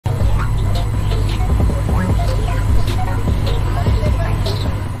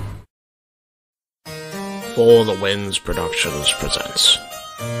For the Winds Productions presents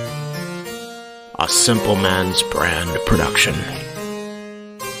A Simple Man's Brand production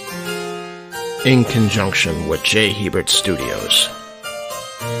in conjunction with J. Hebert Studios.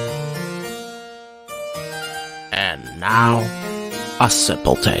 And now, A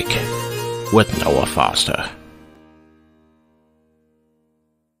Simple Take with Noah Foster.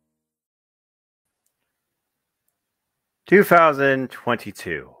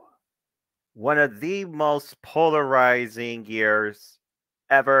 (2022). One of the most polarizing years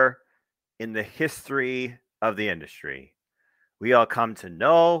ever in the history of the industry. We all come to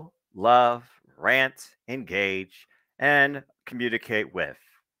know, love, rant, engage, and communicate with.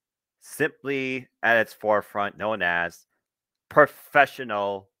 Simply at its forefront, known as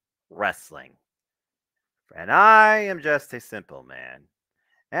professional wrestling. And I am just a simple man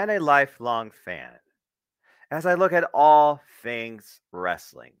and a lifelong fan as I look at all things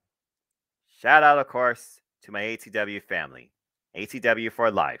wrestling. Shout out, of course, to my ATW family, ATW for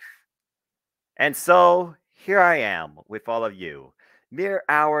life. And so here I am with all of you, mere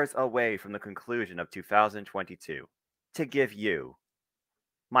hours away from the conclusion of 2022, to give you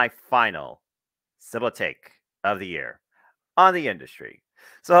my final simple take of the year on the industry.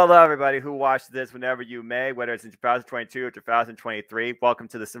 So hello, everybody who watched this whenever you may, whether it's in 2022 or 2023. Welcome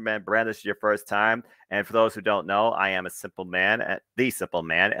to the Simple Man brand. This is your first time. And for those who don't know, I am a simple man, the simple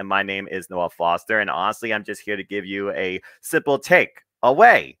man, and my name is Noah Foster. And honestly, I'm just here to give you a simple take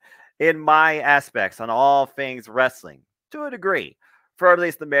away in my aspects on all things wrestling to a degree. For at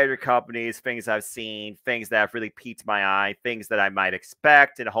least the major companies, things I've seen, things that have really piqued my eye, things that I might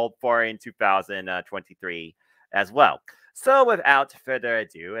expect and hope for in 2023 as well. So without further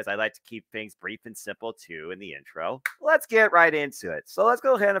ado, as I like to keep things brief and simple too in the intro, let's get right into it. So let's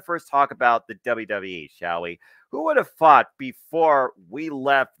go ahead and first talk about the WWE, shall we? Who would have thought before we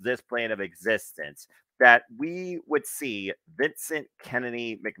left this plane of existence that we would see Vincent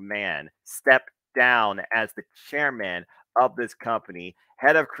Kennedy McMahon step down as the chairman of this company,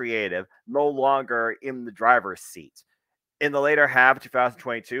 head of creative, no longer in the driver's seat? In the later half of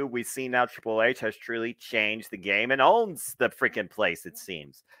 2022, we've seen now Triple H has truly changed the game and owns the freaking place, it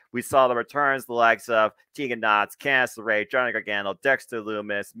seems. We saw the returns, the likes of Tegan Knox, Candice LeRae, Johnny Gargano, Dexter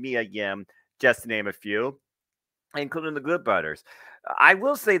Lumis, Mia Yim, just to name a few, including the Good Brothers. I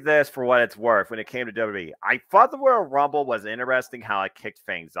will say this for what it's worth when it came to WWE. I thought the Royal Rumble was interesting how it kicked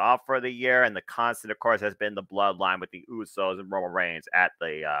things off for the year, and the constant, of course, has been the bloodline with the Usos and Roman Reigns at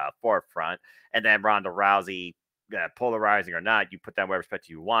the forefront, and then Ronda Rousey, polarizing or not, you put that whatever respect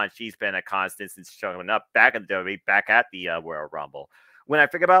you want. She's been a constant since showing up back in the WWE, back at the Royal Rumble. When I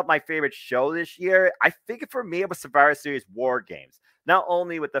think about my favorite show this year, I think for me it was Survivor Series War Games. Not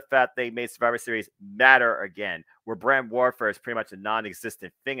only with the fact they made Survivor Series matter again, where brand warfare is pretty much a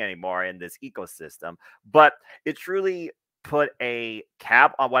non-existent thing anymore in this ecosystem, but it truly put a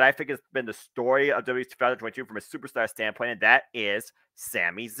cap on what I think has been the story of WWE 2022 from a superstar standpoint, and that is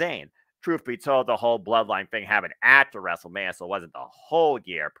Sami Zayn. Truth be told, the whole bloodline thing happened after WrestleMania, so it wasn't the whole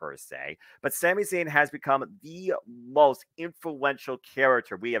year per se. But Sami Zayn has become the most influential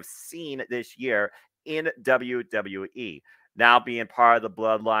character we have seen this year in WWE. Now being part of the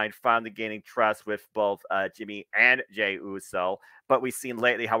bloodline, finally gaining trust with both Jimmy and Jey Uso. But we've seen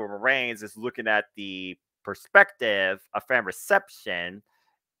lately how Roman Reigns is looking at the perspective of fan reception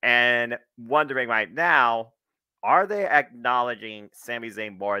and wondering right now, are they acknowledging Sami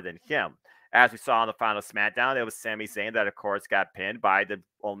Zayn more than him? As we saw on the final SmackDown, it was Sami Zayn that, of course, got pinned by the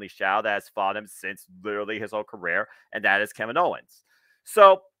only shout that has fought him since literally his whole career, and that is Kevin Owens.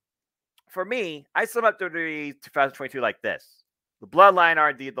 So, for me, I sum up WWE 2022 like this. The Bloodline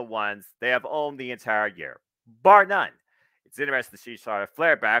are indeed the ones. They have owned the entire year, bar none. It's interesting to see Charlotte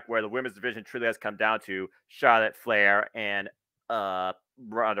Flair back, where the women's division truly has come down to Charlotte Flair and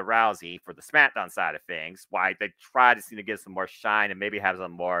Ronda Rousey for the SmackDown side of things. Why they try to seem to get some more shine and maybe have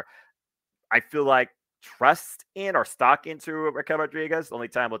some more, I feel like, trust in or stock into Raquel Rodriguez. Only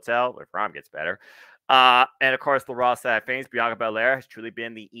time will tell if Rom gets better. And of course, the Raw side of things, Bianca Belair has truly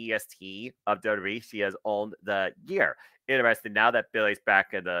been the EST of WWE. She has owned the year. Interesting now that Bayley's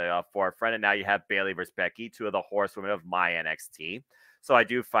back in the forefront, and now you have Bayley versus Becky, two of the horsewomen of my NXT. So I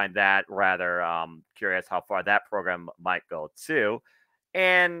do find that rather curious how far that program might go too.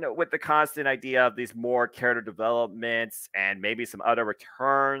 And with the constant idea of these more character developments and maybe some other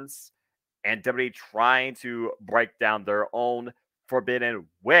returns, and WWE trying to break down their own forbidden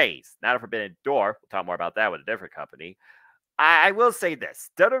ways, not a forbidden door. We'll talk more about that with a different company. I will say this.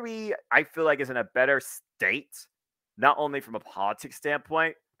 WWE, I feel like, is in a better state, not only from a politics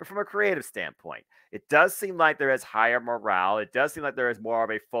standpoint, but from a creative standpoint. It does seem like there is higher morale. It does seem like there is more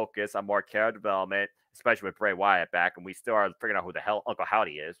of a focus on more character development especially with Bray Wyatt back, and we still are figuring out who the hell Uncle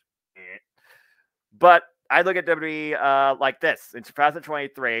Howdy is. But I look at WWE like this. In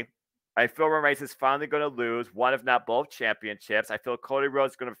 2023, I feel Roman Reigns is finally going to lose one, if not both, championships. I feel Cody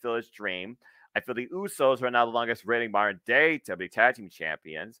Rhodes is going to fulfill his dream. I feel the Usos are now the longest reigning modern-day WWE Tag Team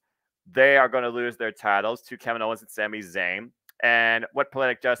Champions. They are going to lose their titles to Kevin Owens and Sami Zayn. And what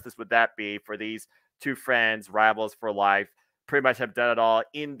poetic justice would that be for these two friends, rivals for life, pretty much have done it all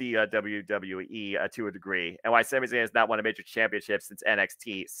in the WWE to a degree. And why Sami Zayn has not won a major championship since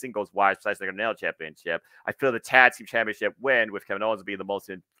NXT singles-wise, besides the Continental Championship. I feel the Tag Team Championship win with Kevin Owens being the most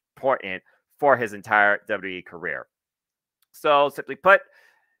important for his entire WWE career. So, simply put,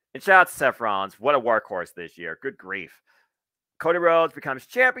 and shout out to Seth Rollins. What a workhorse this year. Good grief. Cody Rhodes becomes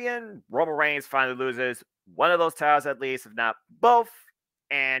champion. Roman Reigns finally loses one of those titles at least, if not both.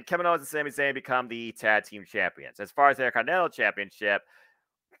 And Kevin Owens and Sami Zayn become the tag team champions. As far as their Continental Championship,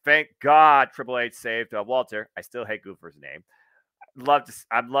 thank God Triple H saved Walter. I still hate Goofer's name.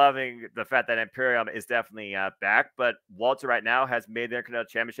 I'm loving the fact that Imperium is definitely back, but Walter right now has made their Continental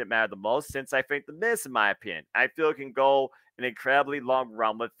Championship matter the most since I think The Miz, in my opinion. I feel it can go an incredibly long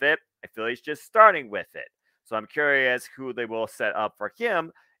run with it. I feel he's just starting with it. So I'm curious who they will set up for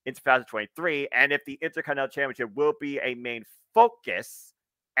him in 2023 and if the Intercontinental Championship will be a main focus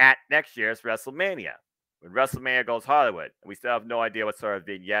at next year's WrestleMania. When WrestleMania goes Hollywood, we still have no idea what sort of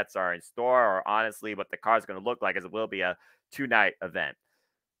vignettes are in store or honestly what the card's going to look like, as it will be a 2-night event.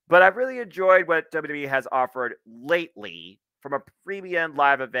 But I've really enjoyed what WWE has offered lately from a premium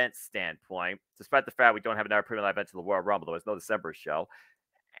live event standpoint, despite the fact we don't have another premium live event to the Royal Rumble. There was no December show.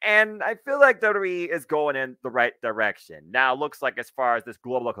 And I feel like WWE is going in the right direction. Now, it looks like as far as this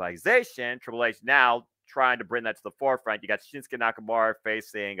global localization, Triple H now trying to bring that to the forefront. You got Shinsuke Nakamura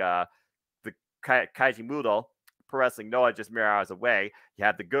facing the Kaiji Muto, Pro Wrestling Noah just mere hours away. You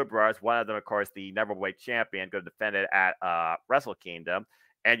have the Good Brothers, one of them, of course, the number-weight champion, going to defend it at Wrestle Kingdom.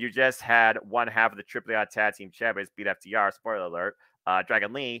 And you just had one half of the AAA Tag Team Champions beat FTR, spoiler alert,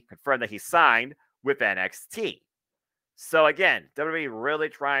 Dragon Lee, confirmed that he signed with NXT. So again, WWE really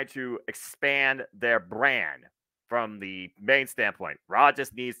trying to expand their brand from the main standpoint. Raw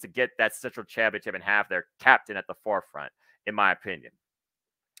just needs to get that Central Championship and have their captain at the forefront, in my opinion.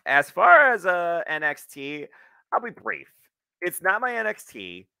 As far as NXT, I'll be brief. It's not my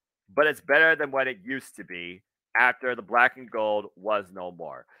NXT, but it's better than what it used to be after the black and gold was no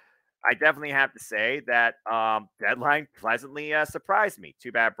more. I definitely have to say that Deadline pleasantly surprised me.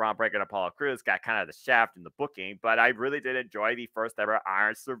 Too bad Braun Breaker and Apollo Crews got kind of the shaft in the booking, but I really did enjoy the first ever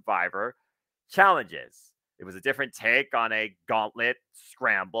Iron Survivor challenges. It was a different take on a gauntlet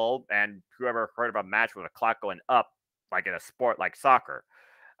scramble, and whoever heard of a match with a clock going up, like in a sport like soccer.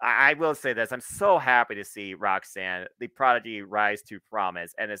 I will say this. I'm so happy to see Roxanne, the prodigy, rise to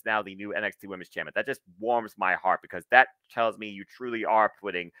promise and is now the new NXT Women's Champion. That just warms my heart because that tells me you truly are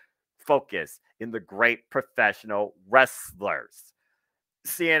putting focus in the great professional wrestlers.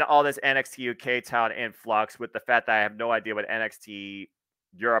 Seeing all this NXT UK talent influx with the fact that I have no idea what NXT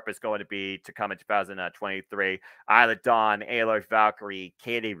Europe is going to be to come in 2023. Isla Dawn, Aloy Valkyrie,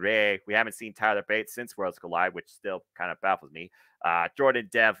 Katie Ray. We haven't seen Tyler Bates since Worlds Collide, which still kind of baffles me. Jordan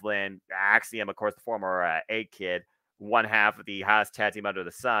Devlin, Axiom, of course, the former A-Kid, one half of the hottest tag team under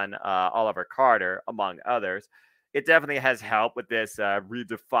the sun, Oliver Carter, among others. It definitely has helped with this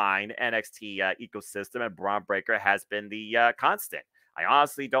redefined NXT ecosystem, and Braun Breaker has been the constant. I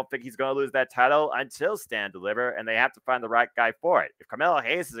honestly don't think he's going to lose that title until Stand Deliver, and they have to find the right guy for it. If Carmelo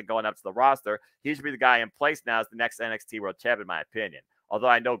Hayes isn't going up to the roster, he should be the guy in place now as the next NXT World Champion, in my opinion. Although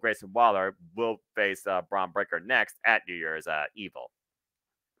I know Grayson Waller will face Braun Breaker next at New Year's Evil.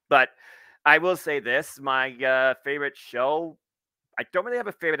 But I will say this, my favorite show, I don't really have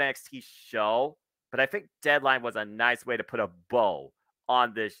a favorite NXT show, but I think Deadline was a nice way to put a bow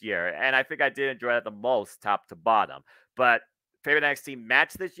on this year. And I think I did enjoy it the most, top to bottom. But favorite NXT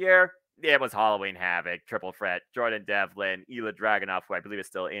match this year? It was Halloween Havoc, triple threat. Jordan Devlin, Ilya Dragunov, who I believe is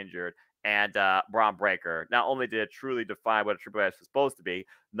still injured, and Braun Breaker. Not only did it truly define what a Triple H was supposed to be,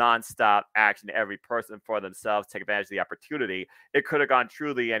 nonstop action, every person for themselves, take advantage of the opportunity, it could have gone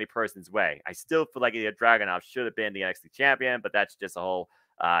truly any person's way. I still feel like Ilya Dragunov should have been the NXT champion, but that's just a whole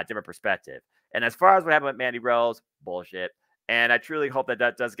different perspective. And as far as what happened with Mandy Rose, bullshit. And I truly hope that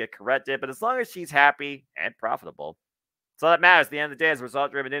that does get corrected. But as long as she's happy and profitable, that's all that matters. At the end of the day, is a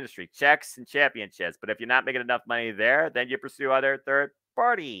result-driven industry. Checks and championships. But if you're not making enough money there, then you pursue other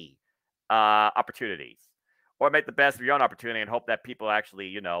third-party opportunities. Or make the best of your own opportunity and hope that people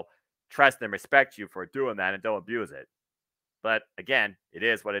actually, trust and respect you for doing that and don't abuse it. But again, it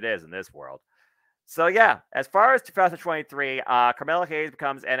is what it is in this world. So yeah, as far as 2023, Carmelo Hayes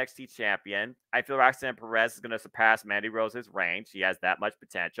becomes NXT champion. I feel Roxanne Perez is going to surpass Mandy Rose's reign. She has that much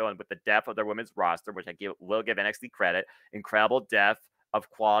potential, and with the depth of their women's roster, which will give NXT credit, incredible depth of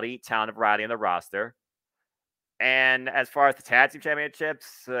quality, talent, and variety in the roster. And as far as the tag team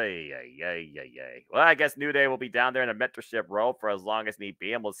championships, well, I guess New Day will be down there in a mentorship role for as long as need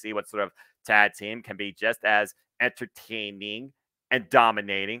be, and we'll see what sort of tag team can be just as entertaining and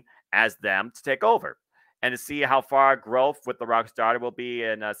dominating as them to take over. And to see how far growth with the Rockstar will be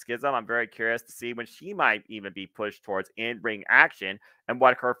in Schism, I'm very curious to see when she might even be pushed towards in-ring action and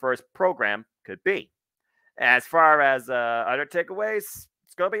what her first program could be. As far as other takeaways,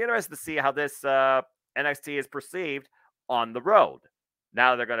 it's going to be interesting to see how this NXT is perceived on the road.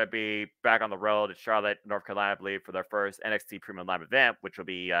 Now they're going to be back on the road in Charlotte, North Carolina, I believe, for their first NXT Premium Live event, which will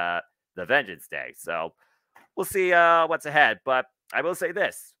be the Vengeance Day. So we'll see what's ahead. But I will say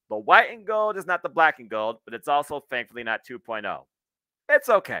this. The white and gold is not the black and gold, but it's also thankfully not 2.0. It's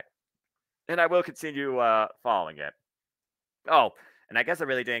okay. And I will continue following it. Oh, and I guess I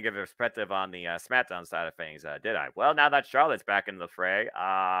really didn't give a perspective on the SmackDown side of things, did I? Well, now that Charlotte's back in the fray,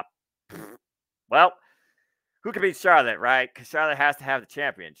 well, who can beat Charlotte, right? Because Charlotte has to have the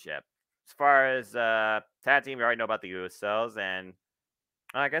championship. As far as tag team, we already know about the Usos, and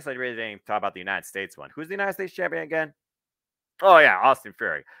I guess I really didn't talk about the United States one. Who's the United States champion again? Oh, yeah, Austin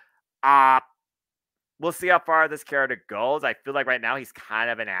Fury. We'll see how far this character goes. I feel like right now he's kind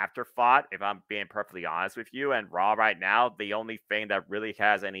of an afterthought, if I'm being perfectly honest with you. And Raw right now, the only thing that really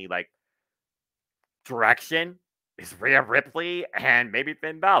has any like direction is Rhea Ripley and maybe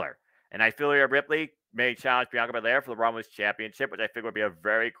Finn Balor. And I feel Rhea Ripley may challenge Bianca Belair for the Raw Women's Championship, which I think would be a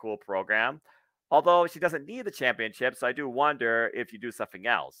very cool program. Although she doesn't need the championship, so I do wonder if you do something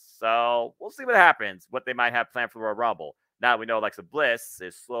else. So we'll see what happens, what they might have planned for the Royal Rumble. Now we know Alexa Bliss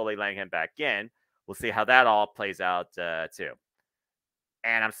is slowly letting him back in. We'll see how that all plays out, too.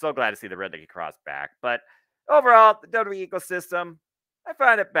 And I'm so glad to see the Red League Cross back. But overall, the WWE ecosystem, I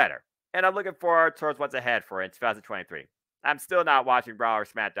find it better. And I'm looking forward towards what's ahead for it in 2023. I'm still not watching Raw or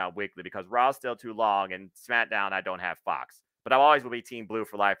SmackDown weekly because Raw's still too long, and SmackDown, I don't have Fox. But I always will be Team Blue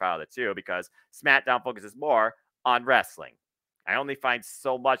for life out of the two because SmackDown focuses more on wrestling. I only find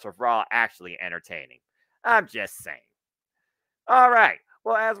so much of Raw actually entertaining. I'm just saying. All right.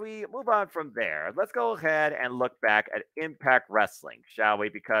 Well, as we move on from there, let's go ahead and look back at Impact Wrestling, shall we?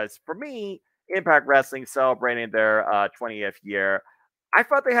 Because for me, Impact Wrestling celebrating their 20th year, I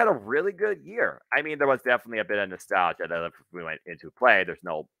thought they had a really good year. I mean, there was definitely a bit of nostalgia that we went into play. There's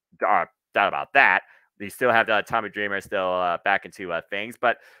no doubt about that. They still have Tommy Dreamer still back into things.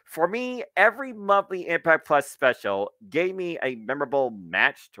 But for me, every monthly Impact Plus special gave me a memorable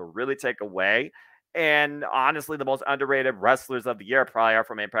match to really take away. And honestly, the most underrated wrestlers of the year probably are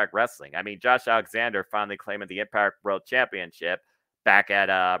from Impact Wrestling. I mean, Josh Alexander finally claiming the Impact World Championship back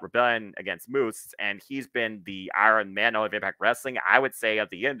at Rebellion against Moose, and he's been the Iron Man of Impact Wrestling, I would say, of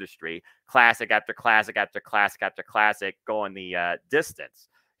the industry. Classic after classic after classic after classic going the distance.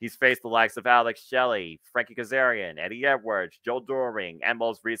 He's faced the likes of Alex Shelley, Frankie Kazarian, Eddie Edwards, Joe Doring, and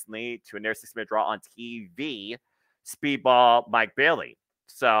most recently, to a near 6-minute draw on TV, Speedball Mike Bailey.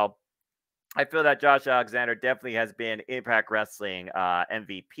 So I feel that Josh Alexander definitely has been Impact Wrestling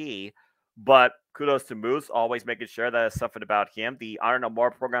MVP, but kudos to Moose, always making sure that there's something about him. The Honor No More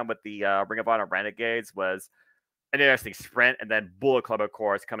program with the Ring of Honor Renegades was an interesting sprint, and then Bullet Club, of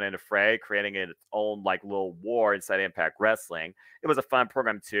course, coming into fray, creating its own like little war inside Impact Wrestling. It was a fun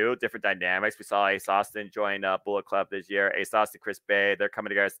program too, different dynamics. We saw Ace Austin join Bullet Club this year. Ace Austin, Chris Bay, they're coming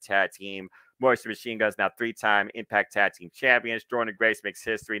together as a tag team. Moisture Machine Guns now 3-time Impact Tag Team Champions. Jordan Grace makes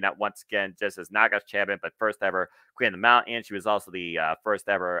history, not once again just as Knockouts champion, but first ever Queen of the Mountain. She was also the first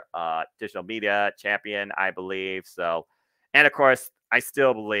ever digital media champion, I believe. So, and of course, I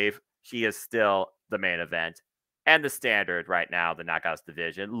still believe she is still the main event and the standard right now, the Knockouts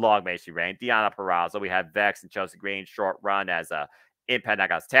division. Long may she reign. Deonna Purrazzo. We have Vex and Chelsea Green short run as Impact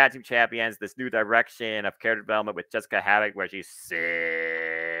Knockouts Tag Team Champions. This new direction of character development with Jessica Havoc, where she's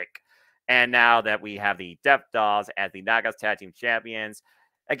sick. And now that we have the Death Dolls as the Knockouts Tag Team Champions,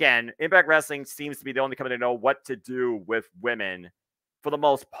 again, Impact Wrestling seems to be the only company to know what to do with women for the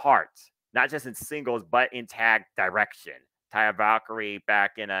most part, not just in singles, but in tag direction. Taya Valkyrie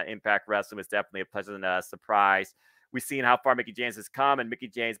back in Impact Wrestling was definitely a pleasant surprise. We've seen how far Mickie James has come, and Mickie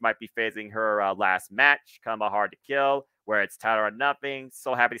James might be facing her last match, come a Hard to Kill, where it's title or nothing.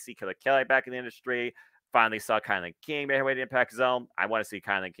 So happy to see Killer Kelly back in the industry. Finally saw Kylan King make her way to Impact Zone. I want to see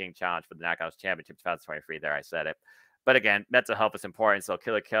Kylan King challenge for the Knockouts Championship 2023. There, I said it. But again, mental health is important. So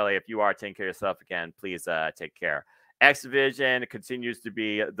Killer Kelly, if you are taking care of yourself again, please take care. X Division continues to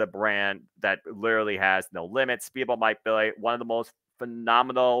be the brand that literally has no limits. Speedball Mike Billy, one of the most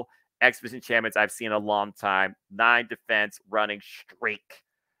phenomenal X Division champions I've seen in a long time. 9 defense running streak.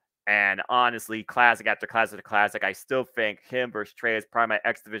 And honestly, classic after classic after classic, I still think him versus Trey is probably my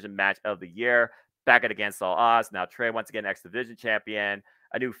X Division match of the year. Back it against all odds. Now Trey once again X Division champion,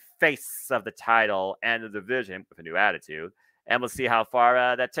 a new face of the title and the division with a new attitude. And we'll see how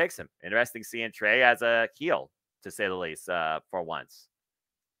far that takes him. Interesting seeing Trey as a heel, to say the least, for once.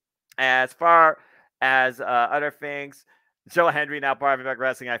 As far as other things, Joe Hendry, now part of Impact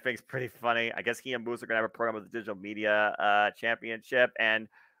Wrestling, I think is pretty funny. I guess he and Moose are going to have a program with the Digital Media Championship. And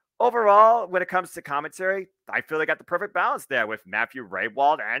overall, when it comes to commentary, I feel they got the perfect balance there with Matthew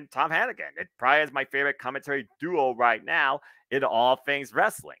Raywald and Tom Hannigan. It probably is my favorite commentary duo right now in all things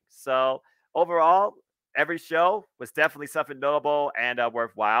wrestling. So overall, every show was definitely something notable and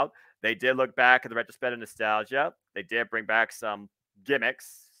worthwhile. They did look back at the retrospective nostalgia. They did bring back some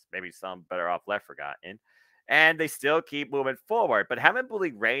gimmicks, maybe some better off left forgotten. And they still keep moving forward. But having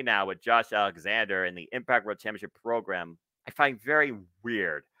Bully Ray now with Josh Alexander in the Impact World Championship program, I find very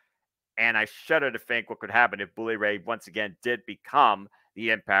weird. And I shudder to think what could happen if Bully Ray once again did become the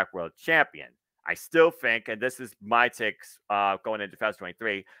Impact World Champion. I still think, and this is my takes going into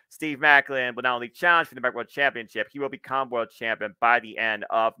 2023, Steve Macklin will not only challenge for the Impact World Championship, he will become World Champion by the end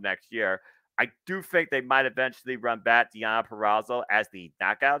of next year. I do think they might eventually run back Deonna Purrazzo as the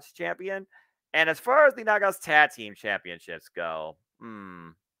Knockouts Champion. And as far as the Knockouts Tag Team Championships go,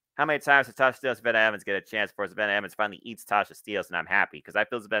 how many times does Tasha Steelz and Savannah Evans get a chance before Savannah Evans finally eats Tasha Steelz? And I'm happy because I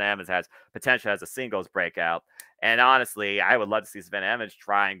feel Savannah Evans has potential as a singles breakout. And honestly, I would love to see Savannah Evans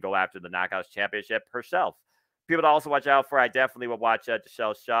try and go after the Knockouts Championship herself. People to also watch out for, I definitely would watch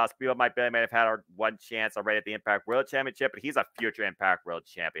Deshelle Shaw. People might have had one chance already at the Impact World Championship, but he's a future Impact World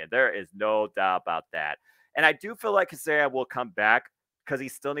Champion. There is no doubt about that. And I do feel like Kazarian will come back because he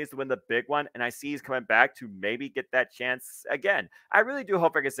still needs to win the big one, and I see he's coming back to maybe get that chance again. I really do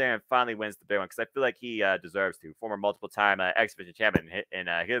hope Kazarian finally wins the big one because I feel like he deserves to. Former multiple-time X Division champion in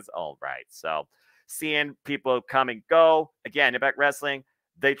his own right. So seeing people come and go, again, Impact Wrestling,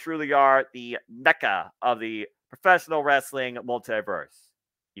 they truly are the mecca of the professional wrestling multiverse.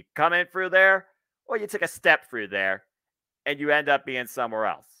 You come in through there, or you take a step through there, and you end up being somewhere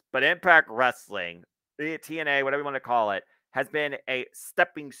else. But Impact Wrestling, the TNA, whatever you want to call it, has been a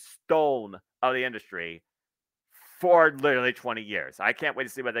stepping stone of the industry for literally 20 years. I can't wait to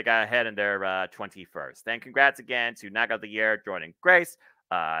see what they got ahead in their 21st. And congrats again to Knockout of the Year, Jordan Grace,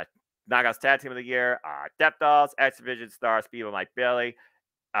 Knockouts Tag Team of the Year, Death Dolls, X Division Star, Speedball Mike Bailey,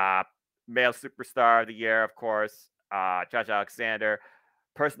 Male Superstar of the Year, of course, Josh Alexander.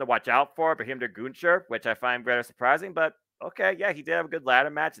 Person to watch out for, Bahim Guncher, which I find rather surprising, but okay, yeah, he did have a good ladder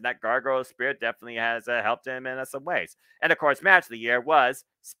match, and that Gargoyle Spirit definitely has helped him in some ways. And of course, match of the year was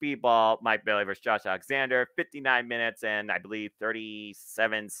Speedball Mike Bailey versus Josh Alexander, 59 minutes and I believe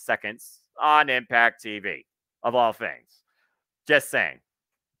 37 seconds on Impact TV, of all things. Just saying.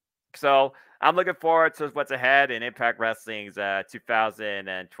 So I'm looking forward to what's ahead in Impact Wrestling's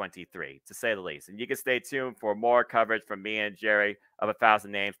 2023, to say the least. And you can stay tuned for more coverage from me and Jerry of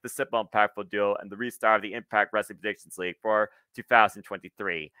 1,000 Names, the Simple Impactful Duel, and the restart of the Impact Wrestling Predictions League for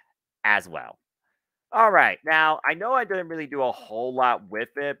 2023 as well. All right. Now, I know I didn't really do a whole lot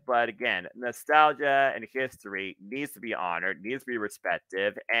with it, but again, nostalgia and history needs to be honored, needs to be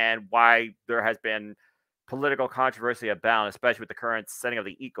respected, and why there has been political controversy abound, especially with the current setting of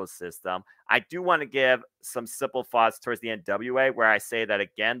the ecosystem. I do want to give some simple thoughts towards the NWA, where I say that,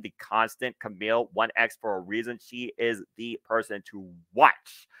 again, the constant Camille 1X for a reason. She is the person to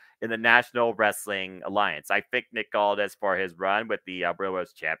watch in the National Wrestling Alliance. I think Nick Aldis for his run with the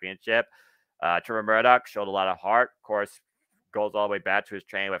Railroads Championship. Trevor Murdoch showed a lot of heart. Of course, goes all the way back to his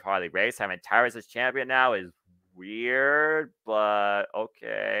training with Harley Race. Having Tyrus as champion now is weird, but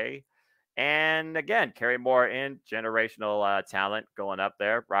okay. And again, Kerry Moore in generational talent going up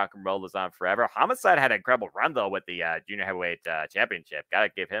there. Rock and roll is on forever. Homicide had an incredible run, though, with the junior heavyweight championship. Got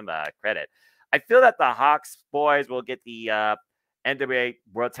to give him credit. I feel that the Hawks boys will get the NWA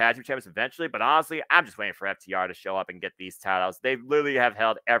World Tag Team Champions eventually, but honestly, I'm just waiting for FTR to show up and get these titles. They literally have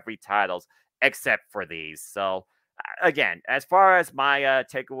held every titles except for these. So, again, as far as my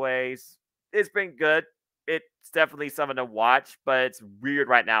takeaways, it's been good. It's definitely something to watch, but it's weird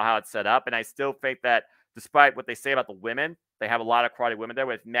right now how it's set up. And I still think that despite what they say about the women, they have a lot of quality women there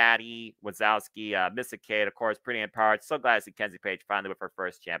with Maddie, Wazowski, Missa Kate, of course, pretty empowered. So glad to see Kenzie Page finally with her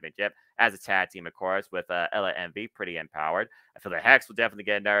first championship as a tag team, of course, with Ella Envy, pretty empowered. I feel the Hex will definitely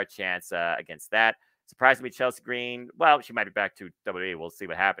get another chance against that. Surprisingly, Chelsea Green, well, she might be back to WWE. We'll see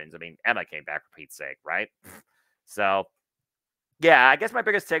what happens. I mean, Emma came back for Pete's sake, right? So, yeah, I guess my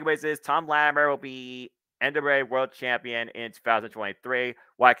biggest takeaways is Tom Latimer will be NWA World Champion in 2023,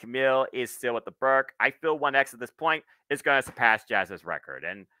 while Camille is still with the Burke. I feel 1X at this point is going to surpass Jazz's record.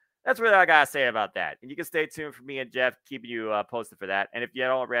 And that's really all I got to say about that. And you can stay tuned for me and Jeff, keeping you posted for that. And if you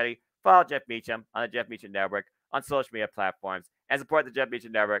don't already, follow Jeff Meacham on the Jeff Meacham Network on social media platforms and support the Jeff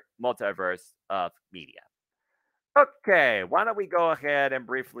Meacham Network multiverse of media. Okay, why don't we go ahead and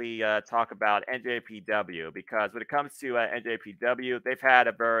briefly talk about NJPW? Because when it comes to NJPW, they've had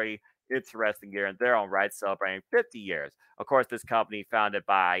a very interesting year in their own right, celebrating 50 years. Of course, this company founded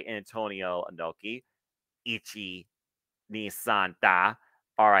by Antonio Inoki, Ichi Nisanta,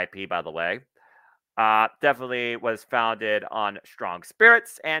 RIP, by the way, definitely was founded on strong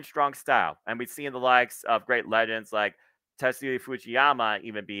spirits and strong style. And we've seen the likes of great legends like Tetsuya Fujiyama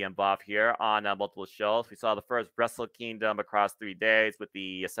even be involved here on multiple shows. We saw the first Wrestle Kingdom across 3 days with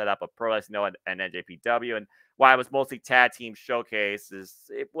the setup of Pro Wrestling and NJPW. And while it was mostly tag team showcases,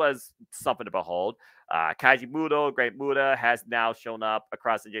 it was something to behold. Kaiji Muto, Great Muta, has now shown up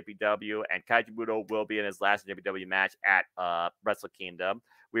across NJPW, and Kaiji Muto will be in his last NJPW match at Wrestle Kingdom.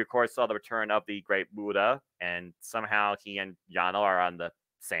 We, of course, saw the return of the Great Muta, and somehow he and Yano are on the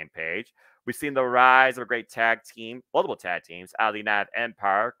same page. We've seen the rise of a great tag team, multiple tag teams, out of the United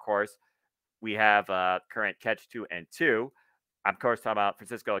Empire. Of course, we have current Catch 2 and 2. I'm, of course, talking about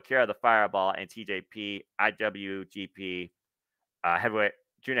Francisco Akira, the Fireball, and TJP, IWGP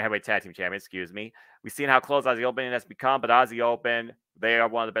Junior Heavyweight Tag Team Champion, excuse me. We've seen how close Aussie Open has become, but Aussie Open, they are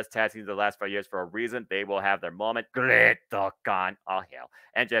one of the best tag teams of the last 5 years for a reason. They will have their moment. Great Dokkan. Oh, hell.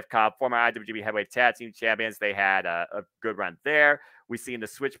 NJF Cobb, former IWGP Heavyweight Tag Team Champions. They had a good run there. We've seen the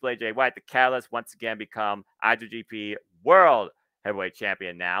Switchblade Jay White, the Catalyst, once again become IWGP World Heavyweight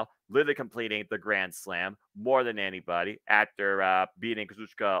Champion now, literally completing the Grand Slam more than anybody after beating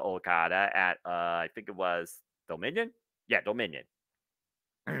Kazuchika Okada at, I think it was Dominion? Yeah, Dominion.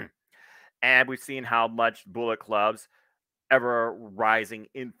 And we've seen how much Bullet Club's ever rising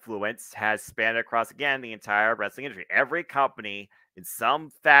influence has spanned across, again, the entire wrestling industry. Every company in some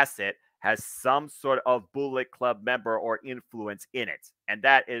facet has some sort of Bullet Club member or influence in it. And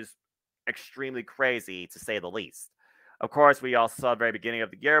that is extremely crazy, to say the least. Of course, we also saw at the very beginning of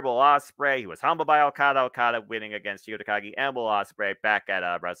the year, Will Ospreay, he was humbled by Okada winning against Shingo Takagi, and Will Ospreay back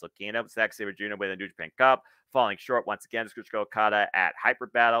at Wrestle Kingdom. Zack Sabre Jr. winning the New Japan Cup, falling short once again to Kazuchika Okada at Hyper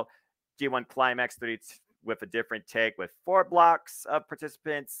Battle. G1 Climax 30 with a different take with 4 blocks of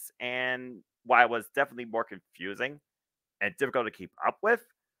participants, and while it was definitely more confusing and difficult to keep up with,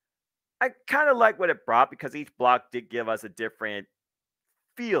 I kind of like what it brought because each block did give us a different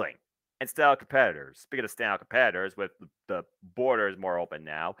feeling and style competitors. Speaking of style competitors, with the borders more open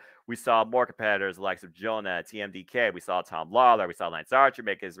now, we saw more competitors the likes of Jonah, TMDK. We saw Tom Lawler. We saw Lance Archer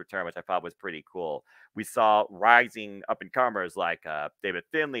make his return, which I thought was pretty cool. We saw rising up-and-comers like David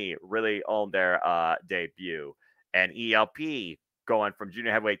Finlay really own their debut, and ELP going from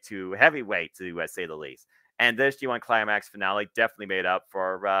junior heavyweight to heavyweight, to say the least. And this G1 Climax finale definitely made up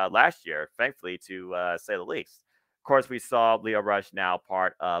for last year, thankfully, to say the least. Of course, we saw Leo Rush, now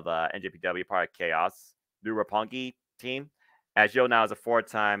part of NJPW, part of Chaos, new Roppongi team. As Yo now is a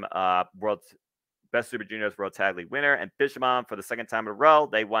 4-time World Best Super Juniors World Tag League winner, and Bishamon for the 2nd time in a row,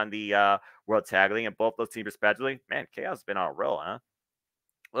 they won the World Tag League, and both those teams respectively. Man, Chaos has been on a roll, huh?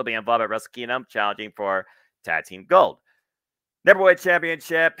 Will be involved at Wrestle Kingdom, challenging for Tag Team Gold. Neverweight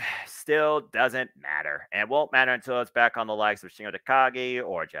Championship still doesn't matter, and won't matter until it's back on the likes of Shingo Takagi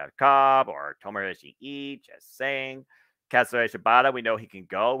or Jeff Cobb or Tomohiro Ishii. Just saying. Katsuyori Shibata, we know he can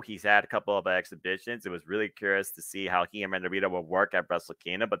go. He's had a couple of exhibitions. It was really curious to see how he and Renderita will work at Wrestle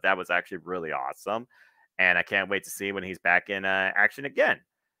Kingdom, but that was actually really awesome, and I can't wait to see when he's back in action again.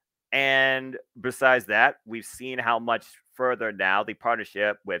 And besides that, we've seen how much further now the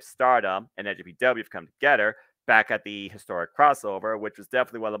partnership with Stardom and NJPW have come together back at the historic crossover, which was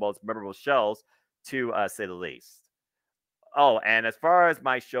definitely one of the most memorable shows, to say the least. Oh, and as far as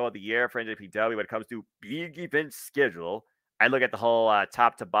my show of the year for NJPW, when it comes to big event schedule, I look at the whole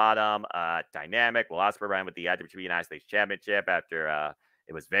top to bottom dynamic. Will Ospreay ran with the IWGP United States Championship after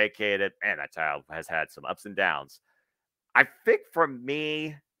it was vacated, and that title has had some ups and downs. I think for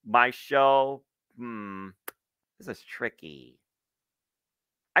me, my show, this is tricky.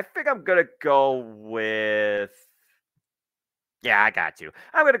 I think I'm going to go with, yeah, I got to.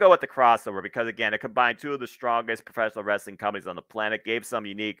 I'm going to go with the crossover because, again, it combined 2 of the strongest professional wrestling companies on the planet, gave some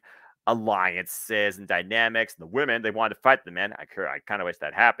unique alliances and dynamics. The women, they wanted to fight the men. I kind of wish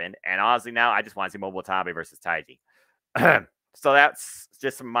that happened. And honestly, now I just want to see Mobile Tommy versus Taiji. So that's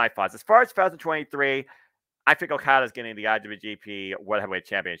just some of my thoughts. As far as 2023, I think Okada's getting the IWGP World Heavyweight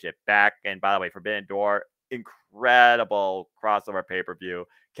Championship back. And by the way, Forbidden Door, incredible crossover pay-per-view.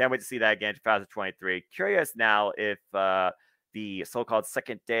 Can't wait to see that again in 2023. Curious now if the so-called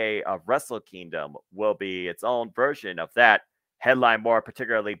second day of Wrestle Kingdom will be its own version of that, headlined more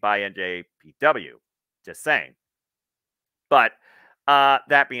particularly by NJPW. Just saying. But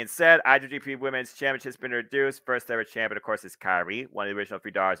that being said, IWGP Women's Championship's been reduced. First ever champion, of course, is Kyrie, one of the original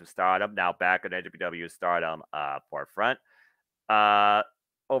three daughters of Stardom, now back on NJPW Stardom forefront.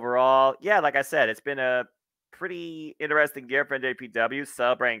 Overall, yeah, like I said, it's been a pretty interesting year for NJPW,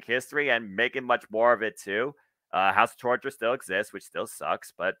 celebrating history and making much more of it too. House of Torture still exists, which still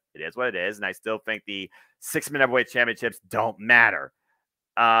sucks, but it is what it is. And I still think the 6-man heavyweight championships don't matter.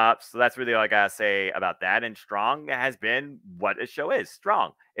 So that's really all I gotta say about that. And Strong has been what the show is.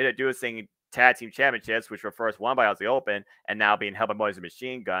 Strong. Introducing tag team championships, which were first won by Aussie Open, and now being held by Moise and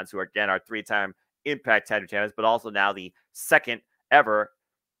Machine Guns, who again are 3-time Impact Tag Team Champions, but also now the second ever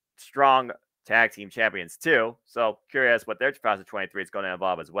Strong Tag Team Champions too. So curious what their 2023 is going to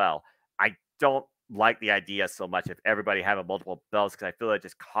involve as well. I don't like the idea so much of everybody having multiple belts because I feel it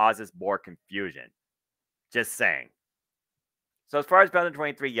just causes more confusion. Just saying. So as far as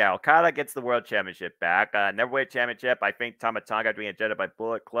 2023, yeah, Okada gets the World Championship back. Neverweight Championship, I think Tama Tonga being agenda by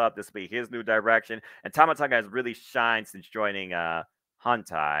Bullet Club. This will be his new direction. And Tama Tonga has really shined since joining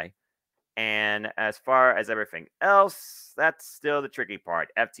Hantai. And as far as everything else, that's still the tricky part.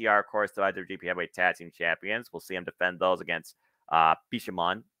 FTR, of course, the IWGP Heavyweight Tag Team Champions. We'll see him defend those against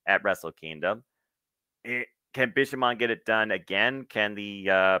Bishamon at Wrestle Kingdom. Can Bishamon get it done again? Can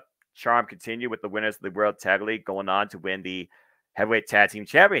the charm continue with the winners of the World Tag League going on to win the Heavyweight Tag Team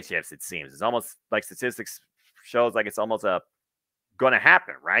Championships? It seems it's almost like statistics shows like it's almost going to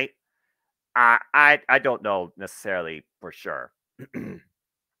happen, right? I don't know necessarily for sure.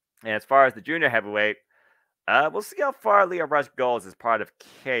 And as far as the junior heavyweight, we'll see how far Leo Rush goes as part of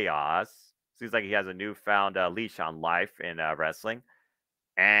Chaos. Seems like he has a newfound leash on life in wrestling.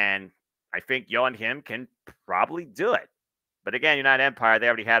 And I think Yo and him can probably do it. But again, United Empire, they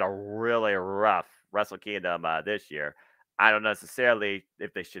already had a really rough Wrestle Kingdom this year. I don't necessarily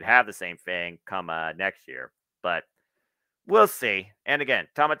if they should have the same thing come next year. But we'll see. And again,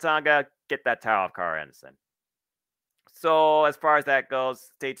 Tama Tonga, get that title off Cara Anderson. So as far as that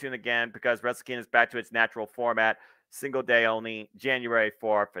goes, stay tuned again because Wrestle Kingdom is back to its natural format. Single day only, January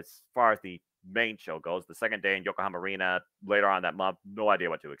 4th, as far as the main show goes. The second day in Yokohama Arena later on that month. No idea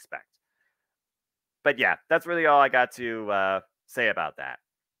what to expect. But yeah, that's really all I got to say about that.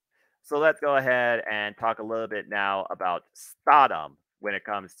 So let's go ahead and talk a little bit now about Stardom when it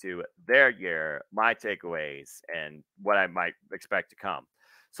comes to their year, my takeaways, and what I might expect to come.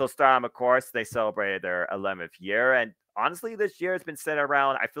 So Stardom, of course, they celebrated their 11th year. And honestly, this year has been centered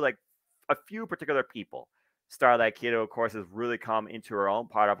around, I feel like, a few particular people. Starlight Kiddo, of course, has really come into her own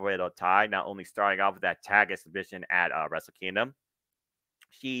part of Oedo Tai, not only starting off with that tag exhibition at Wrestle Kingdom.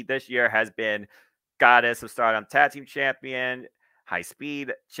 She, this year, has been Goddess of Stardom Tag Team Champion, High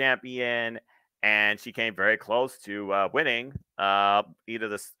Speed Champion, and she came very close to winning either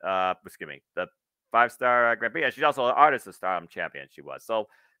the 5-star Grand Prix. And she's also an Artist of Stardom champion. She was so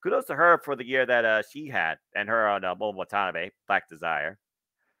kudos to her for the year that she had, and her on Momo Watanabe, Black Desire.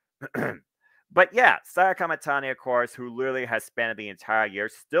 But yeah, Saya Kamatani, of course, who literally has spent the entire year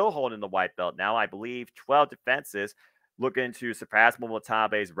still holding the white belt now. I believe 12 defenses, looking to surpass Momo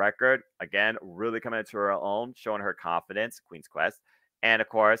Watanabe's record. Again, really coming into her own, showing her confidence, Queen's Quest. And of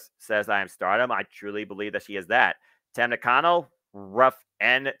course, says I am Stardom. I truly believe that she is that. Tam Nakano, rough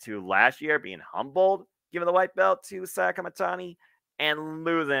end to last year, being humbled, giving the white belt to Saya Kamatani, and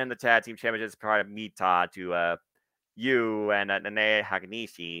losing the tag team championships part of Mita to Yu and Nanae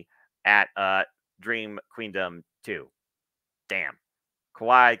Hakanishi at Dream Queendom 2. Damn.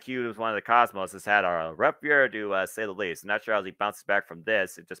 Kawhi Q, who's one of the Cosmos, has had a rough year to say the least. I'm not sure how he bounces back from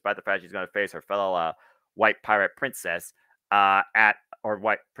this, despite the fact she's going to face her fellow White Pirate Princess or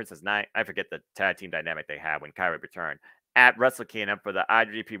White Princess 9. I forget the tag team dynamic they had when Kyrie returned at Wrestle Kingdom for the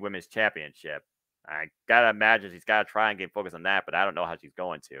IWGP Women's Championship. I gotta imagine she's got to try and get focused on that, but I don't know how she's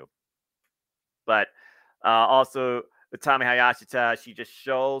going to. But also, Utami Hayashita, she just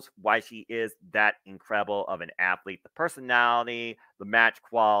shows why she is that incredible of an athlete. The personality, the match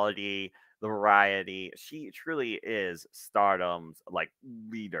quality, the variety. She truly is Stardom's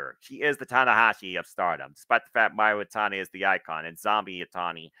leader. She is the Tanahashi of Stardom, despite the fact Mayu Itani is the icon, and Zombie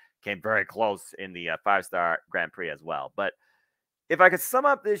Itani came very close in the 5-star Grand Prix as well. But if I could sum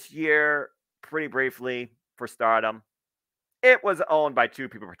up this year pretty briefly for Stardom, it was owned by two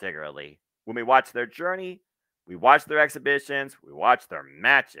people particularly. When we watched their journey, we watched their exhibitions, we watched their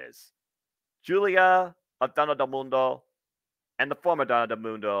matches. Julia of Donna del Mundo and the former Donna del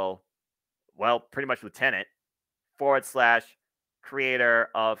Mundo well, pretty much lieutenant / creator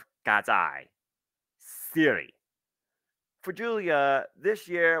of God's Eye, Siri. For Julia, this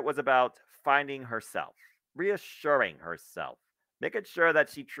year was about finding herself, reassuring herself, making sure that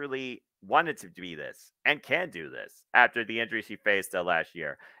she truly wanted to be this and can do this after the injury she faced last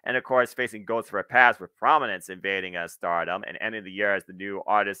year. And of course, facing ghosts of her past with prominence invading Stardom and ending the year as the new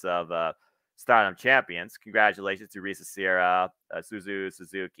artist of Stardom champions. Congratulations to Risa Sierra, Suzu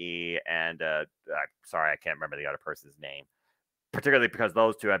Suzuki, and sorry, I can't remember the other person's name, particularly because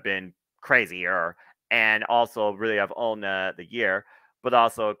those two have been crazier and also really have owned the year. But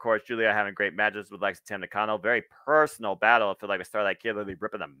also, of course, Julia having great matches with Lexi Tam Nakano. Very personal battle. I feel like we started like Kid literally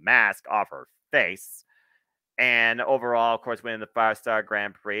ripping the mask off her face. And overall, of course, winning the 5-star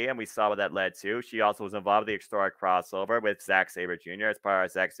Grand Prix, and we saw what that led to. She also was involved in the historic crossover with Zack Sabre Jr. as part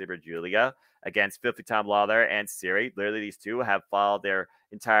of Zack Sabre Julia against 50-time Lawler and Siri. Literally, these two have followed their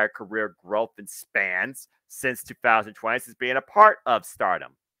entire career growth and spans since 2020, since being a part of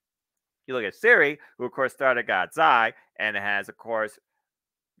Stardom. You look at Siri, who, of course, started God's Eye and has, of course,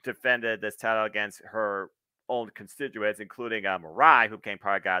 defended this title against her own constituents, including Mirai, who became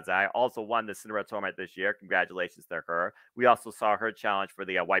part of God's Eye, also won the Cinderella tournament this year. Congratulations to her. We also saw her challenge for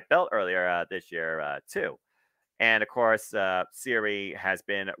the white belt earlier this year, too. And of course, Siri has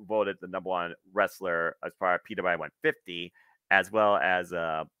been voted the #1 wrestler as part of PWI 150, as well as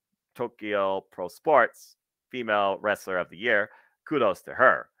Tokyo Pro Sports Female Wrestler of the Year. Kudos to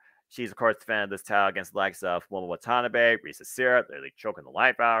her. She's, of course, defended this title against the likes of Momo Watanabe, Risa Sierra, literally choking the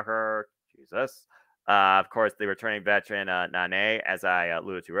life out of her. Jesus. Of course, the returning veteran Nane, as I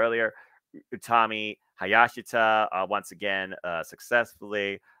alluded to earlier. Utami Hayashita, once again,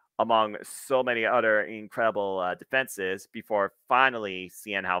 successfully, among so many other incredible defenses, before finally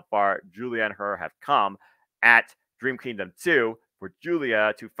seeing how far Julia and her have come at Dream Kingdom 2, for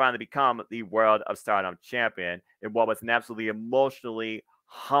Julia to finally become the World of Stardom champion in what was an absolutely emotionally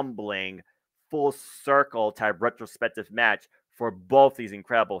humbling, full circle type retrospective match for both these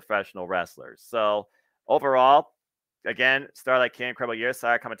incredible professional wrestlers. So overall, again, Starlight King, incredible year.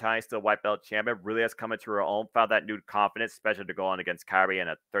 Saya Kamitani, still white belt champion, really has come into her own, found that new confidence, especially to go on against Kairi in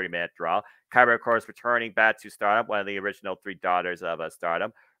a 30-minute draw. Kairi, of course, returning back to Stardom, one of the original 3 daughters of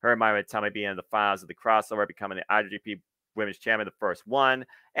Stardom. Her and Myra Tomei being in the finals of the crossover, becoming the IWGP Women's Champion, the first one,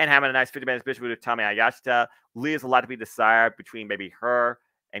 and having a nice 50-minute match with Utami Hayashita leaves a lot to be desired between maybe her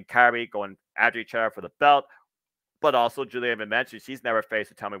and Kairi going after each other for the belt. But also, Julia even mentioned she's never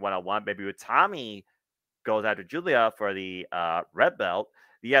faced Utami one-on-one. Maybe Utami goes after Julia for the red belt.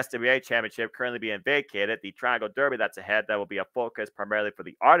 The SWA Championship currently being vacated. The Triangle Derby that's ahead, that will be a focus primarily for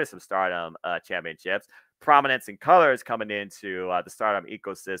the Artists of Stardom Championships. Prominence and colors coming into the Stardom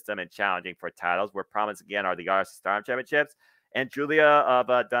ecosystem and challenging for titles, where prominence again are the Artists of Stardom Championships. And Julia of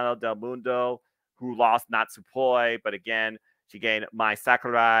Dano Del Mundo, who lost Natsupoi, but again, she gained Mai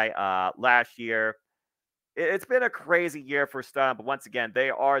Sakurai last year. It's been a crazy year for Stardom, but once again, they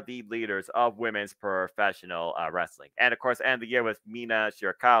are the leaders of women's professional wrestling. And of course, end the year with Mina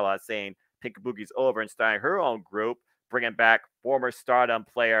Shirakawa saying Pink Kabukie's over and starting her own group, bringing back former Stardom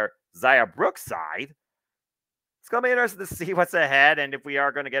player Zaya Brookside. It's going to be interesting to see what's ahead and if we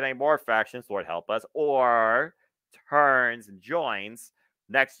are going to get any more factions, Lord help us, or turns and joins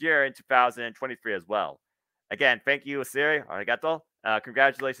next year in 2023 as well. Again, thank you, Siri. Arigato.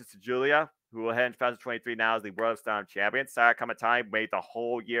 Congratulations to Julia, who will head in 2023 now as the World of Stardom champion. Saya Kamitani made the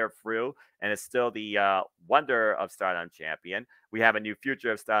whole year through and is still the Wonder of Stardom champion. We have a new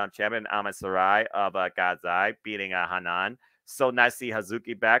Future of Stardom champion, Ama Sarai of God's Eye, beating Hanan. So nice to see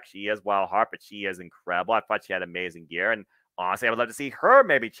Hazuki back. She is wild heart, but she is incredible. I thought she had an amazing year. And honestly, I would love to see her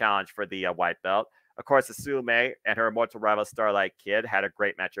maybe challenge for the white belt. Of course, Asume and her immortal rival Starlight Kid had a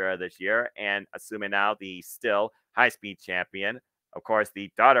great match this year. And Asume now the still high-speed champion. Of course,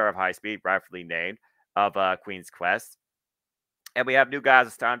 the daughter of High Speed, rightfully named, of Queen's Quest. And we have new guys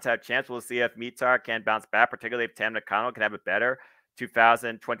with Stardom type champs. We'll see if Mitar can bounce back, particularly if Tam Nakano can have a better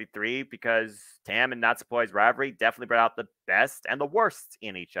 2023, because Tam and Natsupoi's rivalry definitely brought out the best and the worst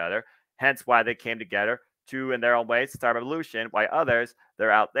in each other. Hence why they came together to, in their own ways, start a revolution, while others, they're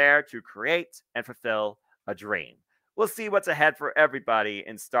out there to create and fulfill a dream. We'll see what's ahead for everybody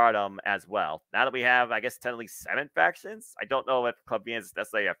in Stardom as well. Now that we have, I guess, technically 7 factions, I don't know if Club Venus is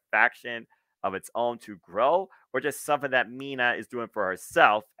necessarily a faction of its own to grow, or just something that Mina is doing for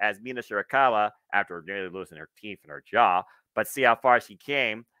herself, as Mina Shirakawa, after nearly losing her teeth and her jaw, but see how far she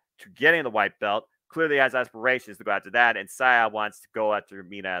came to getting the white belt, clearly has aspirations to go after that, and Saya wants to go after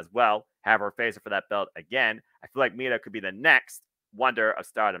Mina as well, have her face her for that belt again. I feel like Mina could be the next Wonder of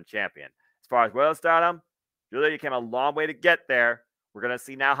Stardom champion. As far as World of Stardom, Julia, you came a long way to get there. We're going to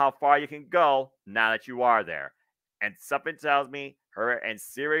see now how far you can go now that you are there. And something tells me her and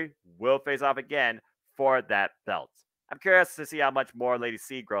Siri will face off again for that belt. I'm curious to see how much more Lady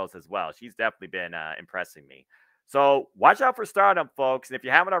C grows as well. She's definitely been impressing me. So watch out for Stardom, folks. And if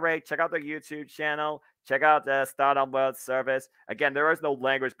you haven't already, check out their YouTube channel. Check out the Stardom World Service. Again, there is no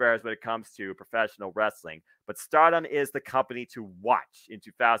language barriers when it comes to professional wrestling, but Stardom is the company to watch in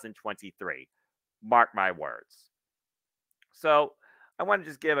 2023. Mark my words. So I want to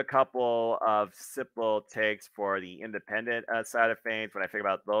just give a couple of simple takes for the independent side of things when I think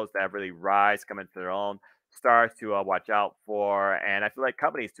about those that have really rise, come into their own, stars to watch out for, and I feel like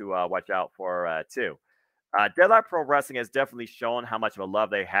companies to watch out for too. Deadlock Pro Wrestling has definitely shown how much of a love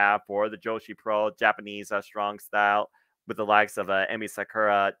they have for the Joshi Pro Japanese strong style, with the likes of Emi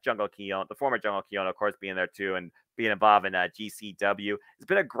Sakura, Jungle Kiyono, the former Jungle Kiyono, of course, being there too, and being involved in GCW. It's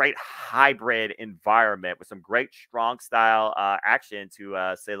been a great hybrid environment with some great strong style action,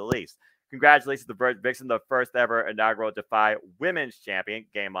 to say the least. Congratulations to Bert Vixen, the first ever inaugural Defy Women's Champion.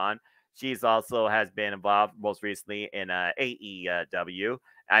 Game on. She's also has been involved most recently in AEW.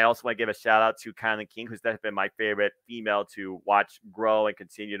 I also want to give a shout out to Kylan King, who's definitely been my favorite female to watch grow and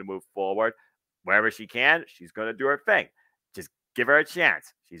continue to move forward. Wherever she can, she's going to do her thing. Just give her a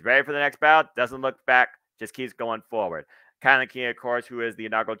chance. She's ready for the next bout, doesn't look back, just keeps going forward. Kylan King, of course, who is the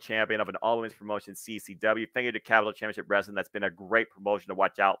inaugural champion of an all-women's promotion, CCW. Thank you to Capital Championship Wrestling. That's been a great promotion to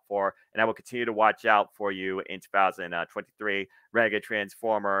watch out for, and I will continue to watch out for you in 2023. Renegade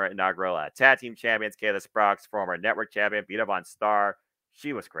Transformer, inaugural tag team champions, Kayla Sprox, former network champion, Vita Von Star.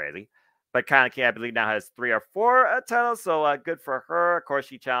 She was crazy. But Kylan King, I believe, now has 3 or 4 titles, so good for her. Of course,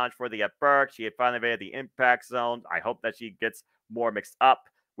 she challenged for the Burke. She had finally made the Impact Zone. I hope that she gets more mixed up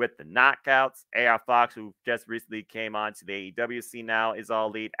with the knockouts. AR Fox, who just recently came on to the AEW scene now, is All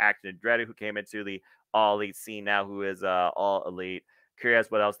Elite. Action Andretti, who came into the All Elite scene now, who is All Elite. Curious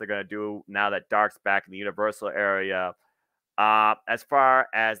what else they're going to do now that Dark's back in the Universal area. As far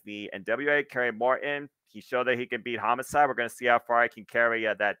as the NWA, Kerry Morton, he showed that he can beat Homicide. We're going to see how far he can carry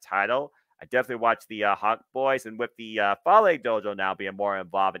that title. I definitely watch the Hawk Boys, and with the Fale Dojo now being more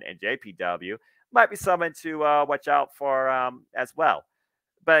involved in NJPW, might be someone to watch out for as well.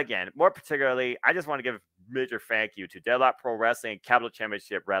 But again, more particularly, I just want to give a major thank you to Deadlock Pro Wrestling and Capital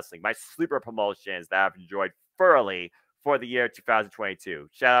Championship Wrestling, my sleeper promotions that I've enjoyed thoroughly for the year 2022.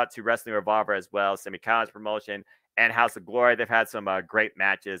 Shout out to Wrestling Revolver as well, Semi Collins Promotion, and House of Glory. They've had some great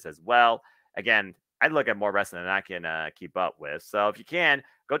matches as well. Again, I look at more wrestling than I can keep up with. So if you can,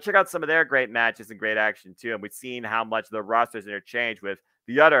 go check out some of their great matches and great action too. And we've seen how much the rosters interchange with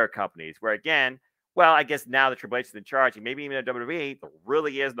the other companies, where again, well, I guess now the Triple H is in charge, and maybe even in WWE, there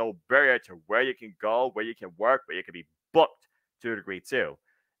really is no barrier to where you can go, where you can work, where you can be booked to a degree too.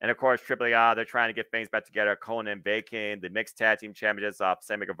 And of course, AAA, they're trying to get things back together. Conan Bacon, the mixed tag team champions of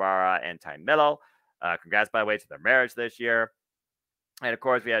Sammy Guevara and Ty Mello. Congrats, by the way, to their marriage this year. And of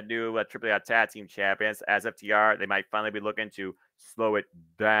course, we had new AAA tag team champions. As FTR, they might finally be looking to slow it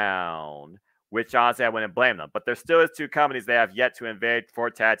down, which honestly, I wouldn't blame them. But there still is 2 companies they have yet to invade for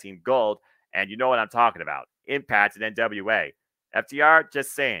tag team gold. And you know what I'm talking about. Impact and NWA. FTR,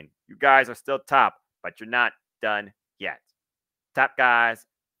 just saying, you guys are still top, but you're not done yet. Top guys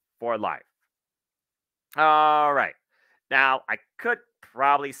for life. All right. Now, I could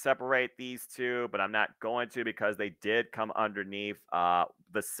probably separate these 2, but I'm not going to because they did come underneath the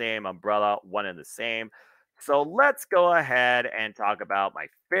same umbrella, one and the same. So let's go ahead and talk about my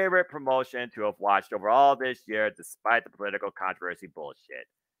favorite promotion to have watched over all this year, despite the political controversy bullshit.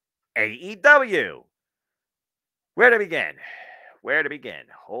 AEW. Where to begin? Where to begin?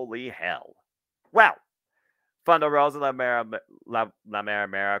 Holy hell. Well, Thunder Rosa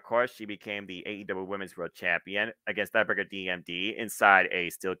Lamera, of course, she became the AEW Women's World Champion against Tiebreaker DMD inside a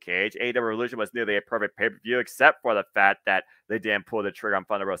steel cage. AEW Revolution was nearly a perfect pay-per-view, except for the fact that they didn't pull the trigger on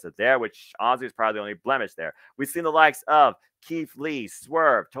Thunder Rosa there, which honestly is probably the only blemish there. We've seen the likes of Keith Lee,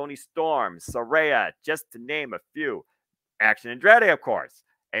 Swerve, Tony Storm, Saraya, just to name a few. Action Andretti, of course.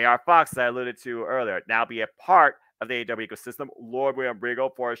 AR Fox, that I alluded to earlier, now be a part of the AEW ecosystem. Lord William Regal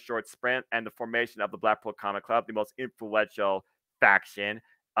for a short sprint, and the formation of the Blackpool Comic Club, the most influential faction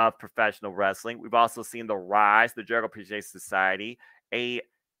of professional wrestling. We've also seen the rise of the Jericho Appreciation Society, a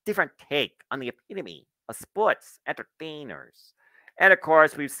different take on the epitome of sports entertainers. And of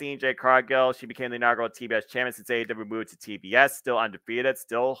course, we've seen Jade Cargill. She became the inaugural TBS champion since AEW moved to TBS, still undefeated,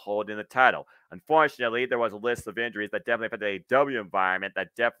 still holding the title. Unfortunately, there was a list of injuries that definitely affected the AEW environment,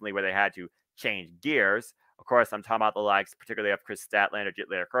 that definitely where they had to change gears. Of course, I'm talking about the likes, particularly of Chris Statlander,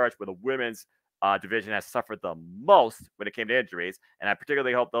 Jitlander Courage, where the women's division has suffered the most when it came to injuries. And I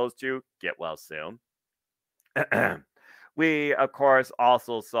particularly hope those 2 get well soon. We, of course,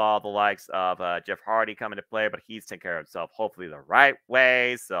 also saw the likes of Jeff Hardy come into play, but he's taking care of himself hopefully the right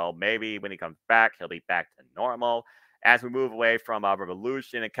way. So maybe when he comes back, he'll be back to normal. As we move away from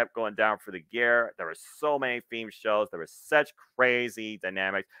Revolution and kept going down for the gear, there were so many theme shows. There was such crazy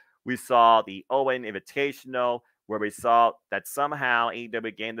dynamics. We saw the Owen Invitational, where we saw that somehow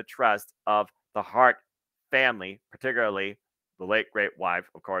AEW gained the trust of the Hart family, particularly the late great wife,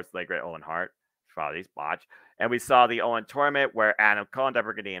 of course, late great Owen Hart. Father's botch. And we saw the Owen tournament where Adam Cole and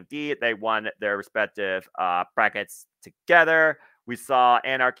DMD, they won their respective brackets together. We saw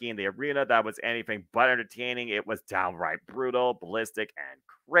Anarchy in the arena. That was anything but entertaining. It was downright brutal, ballistic, and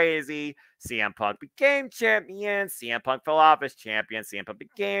crazy. CM Punk became champion. CM Punk fell off as champion. CM Punk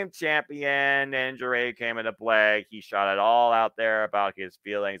became champion. Injury came into play. He shot it all out there about his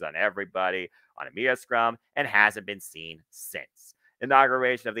feelings on everybody on a Mia Scrum and hasn't been seen since.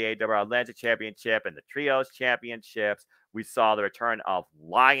 Inauguration of the AEW Atlantic Championship and the Trios Championships. We saw the return of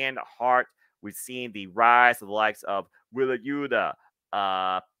Lionheart. We've seen the rise of the likes of Willa Yuta,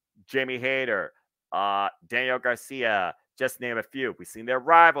 Jamie Hayter, Daniel Garcia, just name a few. We've seen their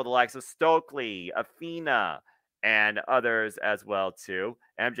rival, the likes of Stokely, Athena, and others as well, too.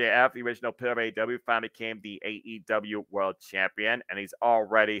 MJF, the original pillar of AEW, finally became the AEW World Champion, and he's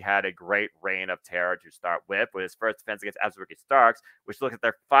already had a great reign of terror to start with his first defense against Ricky Starks, which looks like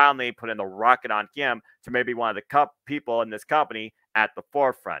they're finally putting the rocket on him to maybe one of the people in this company at the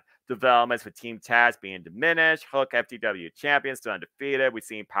forefront. Developments with Team Taz being diminished, Hook FTW champion still undefeated. We've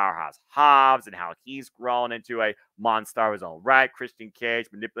seen Powerhouse Hobbs and how he's grown into a monster of his own right. Christian Cage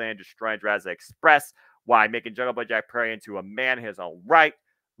manipulating and destroying Jurassic Express, while making Jungle Boy Jack Perry into a man in his own right.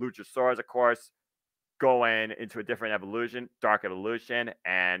 Luchasaurus, of course, going into a different evolution, Dark Evolution,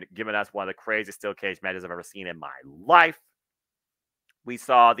 and giving us one of the craziest steel cage matches I've ever seen in my life. We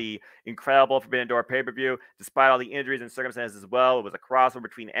saw the incredible Forbidden Door pay-per-view. Despite all the injuries and circumstances as well, it was a crossover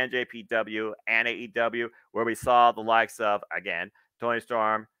between NJPW and AEW, where we saw the likes of, again, Tony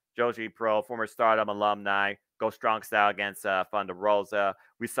Storm, Joshi Pro, former Stardom alumni, go strong style against Thunder Rosa.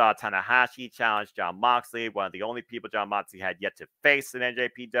 We saw Tanahashi challenge Jon Moxley, one of the only people Jon Moxley had yet to face in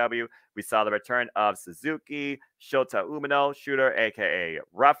NJPW. We saw the return of Suzuki, Shota Umino, Shooter, a.k.a.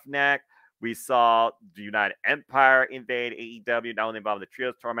 Roughneck. We saw the United Empire invade AEW, not only involving the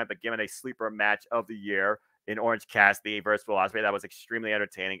Trios tournament, but given a sleeper match of the year in Orange Cassidy versus Will Ospreay. That was extremely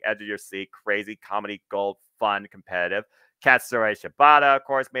entertaining, edge of your seat, crazy, comedy gold, fun, competitive. Katsura Shibata, of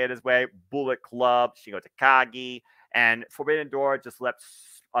course, made his way. Bullet Club, Shingo Takagi, and Forbidden Door just left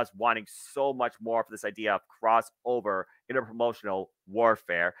us wanting so much more for this idea of crossover interpromotional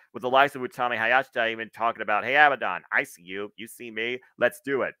warfare, with the likes of Utami Hayashita even talking about, hey, Abaddon, I see you, you see me, let's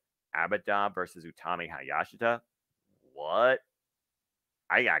do it. Abaddon versus Utami Hayashita? What?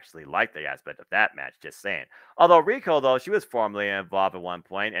 I actually like the aspect of that match, just saying. Although Rico, though, she was formerly involved at one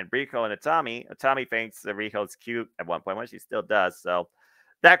point, and Rico and Utami thinks that Rico's cute at one point, when she still does, so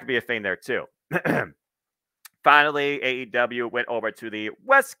that could be a thing there, too. Finally, AEW went over to the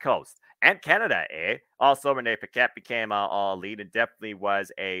West Coast and Canada, eh? Also, Renee Paquette became all elite and definitely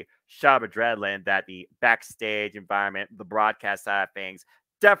was a shot of adrenaline that the backstage environment, the broadcast side of things,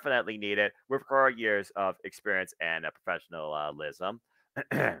 definitely needed with her years of experience and professionalism.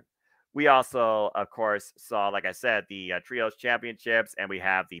 We also, of course, saw, like I said, the Trios Championships, and we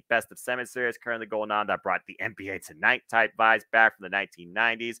have the Best of 7 series currently going on that brought the NBA Tonight type vibes back from the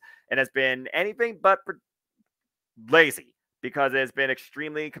 1990s, and has been anything but lazy because it's been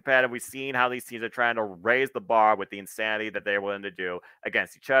extremely competitive. We've seen how these teams are trying to raise the bar with the insanity that they're willing to do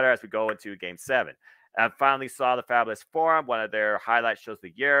against each other as we go into Game 7. I finally saw the Fabulous Forum, one of their highlight shows of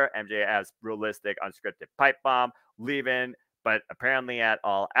the year. MJF's realistic, unscripted pipe bomb, leaving, but apparently at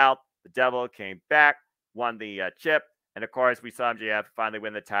All Out, the Devil came back, won the chip, and of course, we saw MJF finally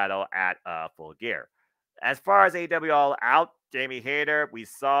win the title at Full Gear. As far as AEW All Out, Jamie Hayter, we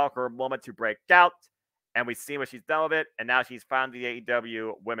saw her moment to break out, and we've seen what she's done with it, and now she's found the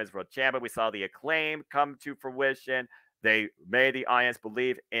AEW Women's World Champion. We saw the Acclaim come to fruition. They made the audience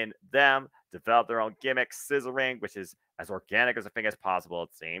believe in them, developed their own gimmick, scissoring, which is as organic as a thing as possible, it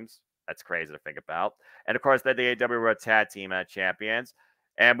seems. That's crazy to think about. And of course, they're the AEW World Tag Team Champions.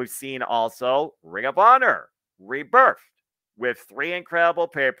 And we've seen also Ring of Honor rebirthed with 3 incredible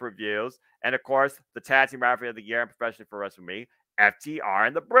pay-per-views. And of course, the Tag Team Rivalry of the Year and Professional for WrestleMania, FTR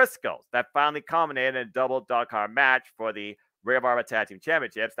and the Briscoes. That finally culminated in a double dog card match for the Ring of Honor Tag Team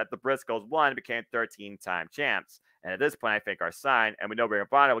Championships that the Briscoes won and became 13-time champs. And at this point, I think our sign, and we know Ring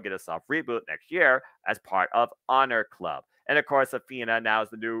of Honor will get a soft reboot next year as part of Honor Club. And of course, Athena now is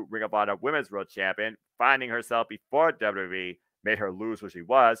the new Ring of Honor Women's World Champion, finding herself before WWE made her lose who she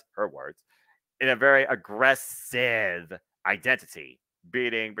was, her words, in a very aggressive identity,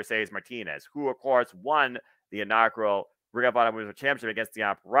 beating Mercedes Martinez, who, of course, won the inaugural Ring of Honor Women's Championship against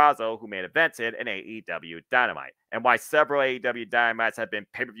Deonna Purrazzo, who main evented in AEW Dynamite. And why several AEW Dynamites have been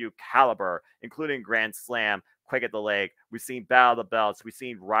pay-per-view caliber, including Grand Slam, Quake at the Lake. We've seen Battle of the Belts. We've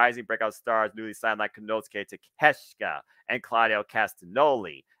seen rising breakout stars newly signed like Konosuke Takeshita and Claudio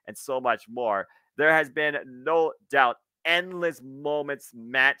Castagnoli, and so much more. There has been no doubt endless moments,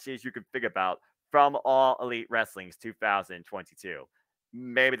 matches you can think about from All Elite Wrestling's 2022.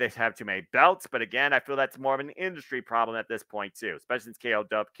 Maybe they have too many belts, but again, I feel that's more of an industry problem at this point too, especially since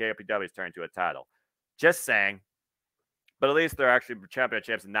KOPW has turned into a title. Just saying. But at least they're actually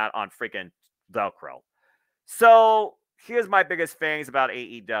championships and not on freaking Velcro. So here's my biggest things about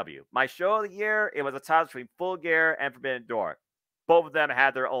AEW. My show of the year, it was a toss between Full Gear and Forbidden Door. Both of them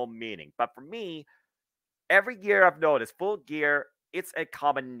had their own meaning. But for me, every year I've noticed Full Gear, it's a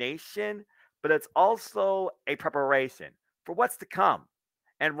combination, but it's also a preparation for what's to come.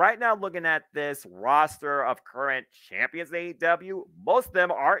 And right now, looking at this roster of current champions in AEW, most of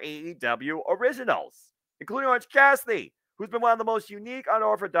them are AEW originals, including Orange Cassidy, who's been one of the most unique,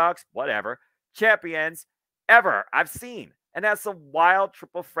 unorthodox, whatever, champions ever I've seen. And has some wild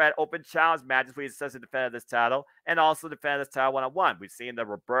triple threat open challenge matches where he says to defend this title and also defend this title one-on-one. We've seen the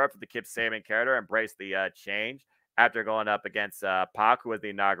rebirth of the Kip Sabian character embrace the change after going up against Pac, who was the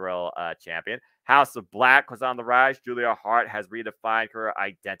inaugural champion. House of Black was on the rise. Julia Hart has redefined her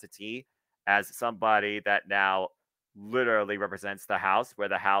identity as somebody that now literally represents the house, where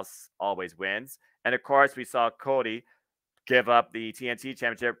the house always wins. And of course, we saw Cody give up the TNT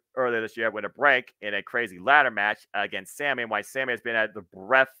Championship earlier this year with a break in a crazy ladder match against Sammy. And why Sammy has been at the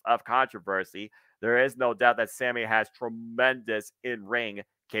breadth of controversy, there is no doubt that Sammy has tremendous in-ring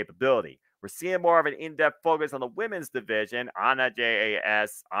capability. We're seeing more of an in-depth focus on the women's division. Anna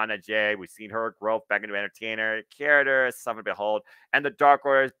J.A.S., Anna J. We've seen her growth back into entertainer character, something to behold. And the Dark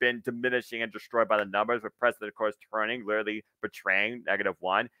Order has been diminishing and destroyed by the numbers, with President, of course, turning, literally betraying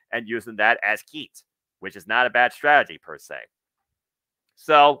 -1 and using that as heat, which is not a bad strategy per se.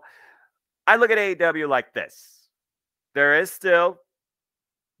 So I look at AEW like this. There is still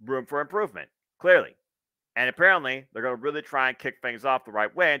room for improvement, clearly. And apparently, they're going to really try and kick things off the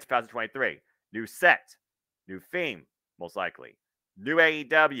right way in 2023. New set, new theme, most likely. New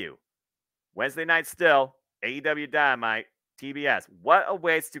AEW. Wednesday night still, AEW Dynamite, TBS. What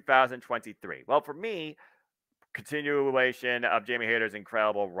awaits 2023? Well, for me, continuation of Jamie Hayter's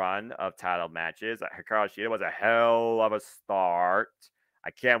incredible run of title matches. Hikaru Shida was a hell of a start.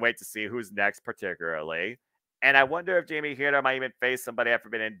 I can't wait to see who's next, particularly. And I wonder if Jamie Hayter might even face somebody at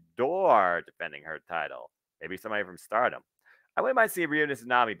Forbidden Door defending her title. Maybe somebody from Stardom. I wouldn't mind seeing Ryu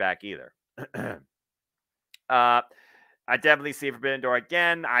Tsunami back either. I definitely see Forbidden Door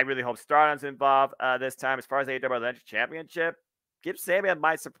again. I really hope Stardom's involved this time. As far as AEW Legends Championship, Kip Sabian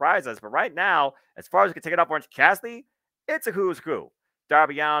might surprise us. But right now, as far as we can take it off Orange Cassidy, it's a who's who.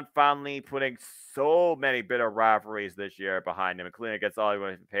 Darby Allin finally putting so many bitter rivalries this year behind him, including against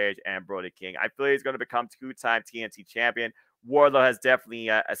Oliver Page and Brody King. I feel he's going to become two-time TNT champion. Wardlow has definitely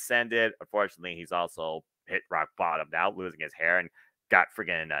ascended. Unfortunately, he's also hit rock bottom now, losing his hair and got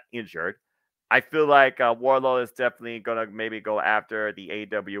friggin' injured. I feel like Wardlow is definitely going to maybe go after the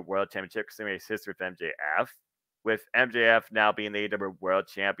AEW World Championship, considering his history with MJF. With MJF now being the AEW World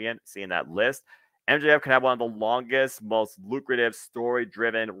Champion, seeing that list, MJF can have one of the longest, most lucrative,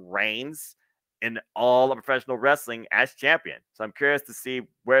 story-driven reigns in all of professional wrestling as champion. So I'm curious to see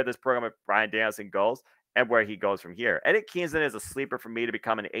where this program with Bryan Danielson goes and where he goes from here. Eddie Kingston is a sleeper for me to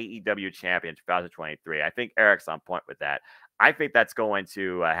become an AEW champion in 2023. I think Eric's on point with that. I think that's going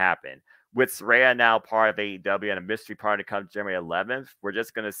to happen. With Saraya now part of AEW and a mystery partner comes January 11th, we're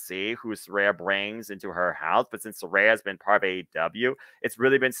just going to see who Saraya brings into her house. But since Saraya has been part of AEW, it's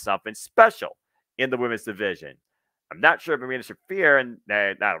really been something special in the women's division. I'm not sure if Marina Shafir and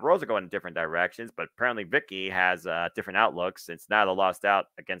Nyla Rose are going in different directions, but apparently Vicky has different outlooks since Nyla lost out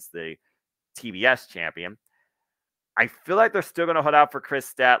against the TBS champion. I feel like they're still going to hold out for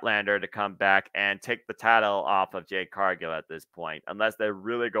Chris Statlander to come back and take the title off of Jade Cargill at this point, unless they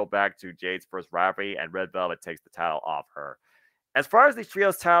really go back to Jade's first rivalry and Red Velvet takes the title off her. As far as these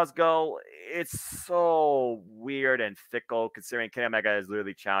trios titles go, it's so weird and fickle, considering Kenny Omega is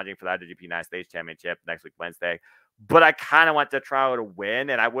literally challenging for the IWGP United States Championship next week, Wednesday. But I kind of want the trial to win,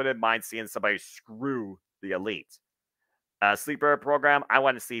 and I wouldn't mind seeing somebody screw the Elite. Sleeper program, I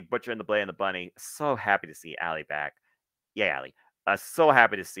want to see Butcher and the Blade and the Bunny. So happy to see Allie back. Yeah, Allie. So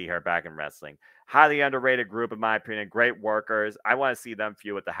happy to see her back in wrestling. Highly underrated group, in my opinion. Great workers. I want to see them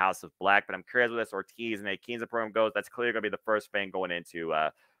feud with the House of Black, but I'm curious where this Ortiz and a Kingston program goes. That's clearly going to be the first thing going into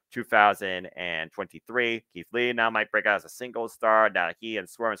 2023. Keith Lee now might break out as a single star. Now he and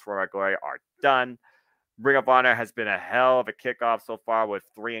Swerve Glory are done. Ring of Honor has been a hell of a kickoff so far with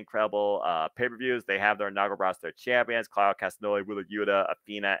 3 incredible pay-per-views. They have their inaugural roster champions, Claudio Castagnoli, Wheeler Yuta,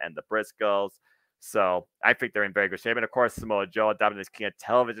 Athena, and the Briscoes. So I think they're in very good shape. And of course, Samoa Joe adopting his King of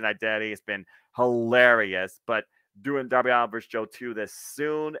Television identity. It's been hilarious. But doing Darby Allin versus Joe 2 this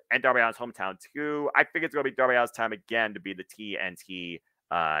soon, and Darby Allin's hometown too, I think it's going to be Darby Allin's time again to be the TNT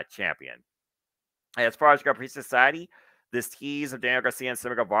champion. And as far as Grand Prix Society, this tease of Daniel Garcia and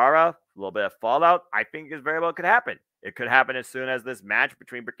Sammy Guevara, a little bit of fallout, I think is very well could happen. It could happen as soon as this match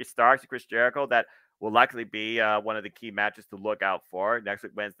between Ricky Starks and Chris Jericho that will likely be one of the key matches to look out for next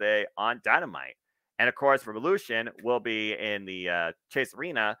week Wednesday on Dynamite. And of course, Revolution will be in the Chase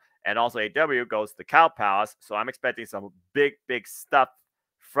Arena, and also AW goes to the Cow Palace. So I'm expecting some big, big stuff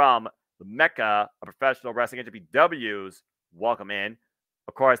from the Mecca of professional wrestling. NJPW's welcome in.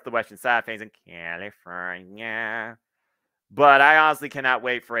 Of course, the Western side fans in California. But I honestly cannot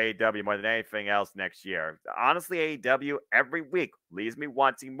wait for AEW more than anything else next year. Honestly, AEW every week leaves me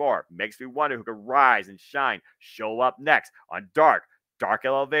wanting more. Makes me wonder who could rise and shine, show up next on Dark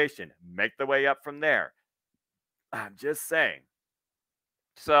Elevation, make the way up from there. I'm just saying.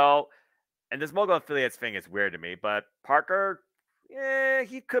 So, and this Mogul Affiliates thing is weird to me, but Parker,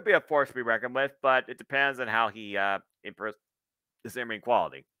 he could be a force to be reckoned with, but it depends on how he improves his in-ring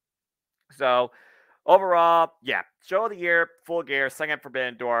quality. So, overall, yeah, show of the year, Full Gear, second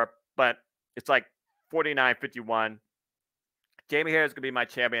Forbidden Door, but it's like 49-51. Jamie Hayter is going to be my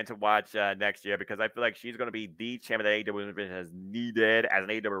champion to watch next year because I feel like she's going to be the champion that AEW has needed as an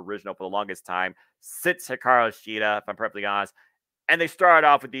AEW original for the longest time since Hikaru Shida, if I'm perfectly honest. And they started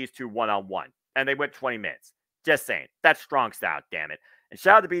off with these two one-on-one, and they went 20 minutes. Just saying. That's strong style, damn it. And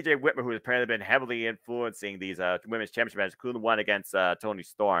shout out to BJ Whitmer, who has apparently been heavily influencing these women's championship matches, including the one against Toni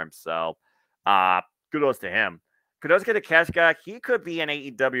Storm. So, kudos to him. Kudos to Keshka. He could be an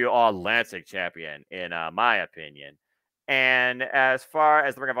AEW All-Atlantic champion, in my opinion. And as far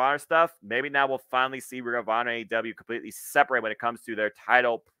as the Ring of Honor stuff, maybe now we'll finally see Ring of Honor and AEW completely separate when it comes to their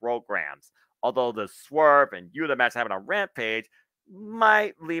title programs. Although the Swerve and Yuta match having on Rampage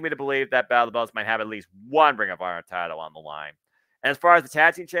might lead me to believe that Battle of the Belts might have at least one Ring of Honor title on the line. And as far as the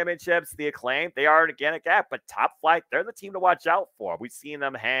tag team championships, the Acclaim, they are again a gap, but Top Flight, they're the team to watch out for. We've seen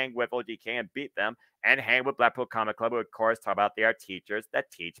them hang with OGK and beat them, and hang with Blackpool Comic Club, who of course talk about they are teachers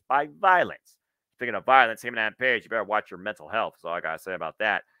that teach by violence. Speaking of violence, him and Adam Page, you better watch your mental health. That's all I got to say about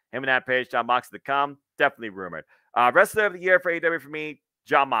that. Him and Adam Page, Jon Moxley to come, definitely rumored. Wrestler of the year for AEW for me,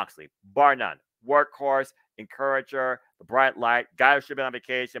 Jon Moxley, bar none. Workhorse, encourager, the bright light, guy who should have been on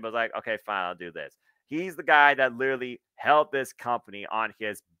vacation, but was like, okay, fine, I'll do this. He's the guy that literally held this company on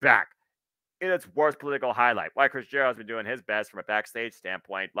his back in its worst political highlight. Why Chris Jericho's been doing his best from a backstage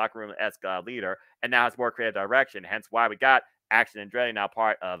standpoint, locker room-esque leader, and now has more creative direction, hence why we got Action and Andretti now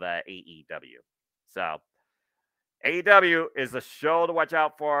part of AEW. So, AEW is a show to watch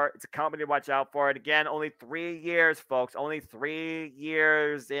out for. It's a company to watch out for. And again, only 3 years, folks. Only 3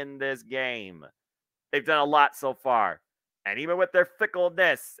 years in this game. They've done a lot so far. And even with their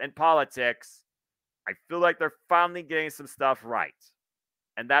fickleness and politics, I feel like they're finally getting some stuff right.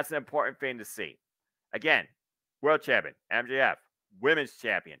 And that's an important thing to see. Again, World Champion, MJF. Women's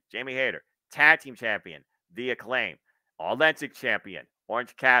Champion, Jamie Hayter. Tag Team Champion, The Acclaim. All-Atlantic Champion,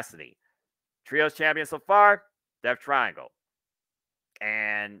 Orange Cassidy. Trios champion so far, Death Triangle.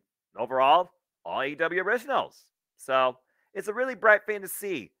 And overall, all AEW originals. So it's a really bright thing to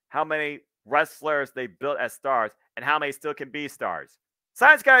see how many wrestlers they built as stars and how many still can be stars.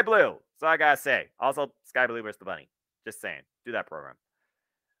 Sign Sky Blue. That's all I got to say. Also, Sky Blue versus the Bunny. Just saying. Do that program.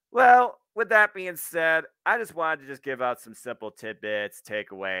 Well, with that being said, I just wanted to just give out some simple tidbits,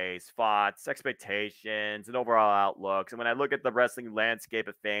 takeaways, thoughts, expectations, and overall outlooks. And when I look at the wrestling landscape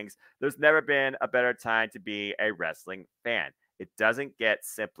of things, there's never been a better time to be a wrestling fan. It doesn't get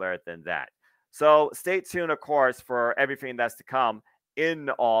simpler than that. So stay tuned, of course, for everything that's to come in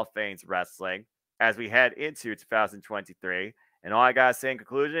all things wrestling as we head into 2023. And all I got to say in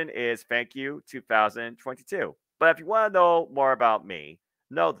conclusion is thank you, 2022. But if you want to know more about me,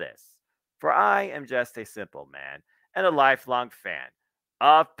 know this. For I am just a simple man and a lifelong fan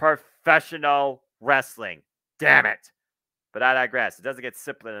of professional wrestling. Damn it. But I digress. It doesn't get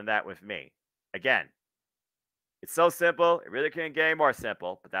simpler than that with me. Again, it's so simple. It really can't get any more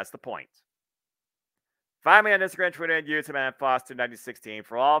simple, but that's the point. Find me on Instagram, Twitter, and YouTube at Foster1916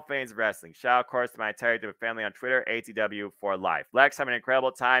 for all things wrestling. Shout out, of course, to my entire family on Twitter, ATW for life. Lex, have an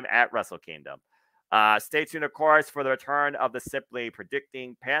incredible time at Wrestle Kingdom. Stay tuned, of course, for the return of the Simply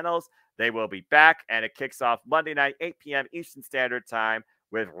Predicting panels. They will be back, and it kicks off Monday night, 8 p.m. Eastern Standard Time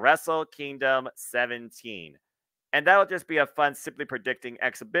with Wrestle Kingdom 17. And that'll just be a fun, simply predicting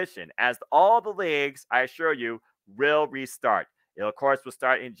exhibition, as all the leagues, I assure you, will restart. It, of course, will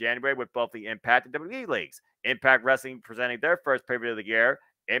start in January with both the Impact and WWE leagues. Impact Wrestling presenting their first pay-per-view of the year,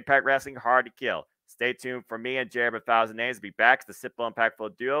 Impact Wrestling Hard to Kill. Stay tuned for me and Jared with 1,000 Names to be back as the simple,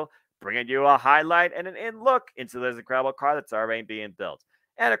 impactful duo, bringing you a highlight and an in-look into this incredible card that's already being built.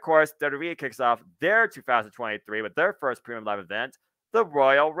 And, of course, WWE kicks off their 2023 with their first premium live event, the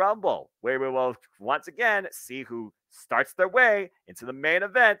Royal Rumble, where we will once again see who starts their way into the main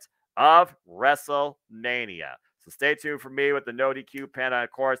event of WrestleMania. So stay tuned for me with the No DQ panel, and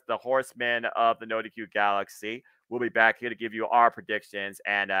of course, the Horsemen of the No DQ Galaxy. We'll be back here to give you our predictions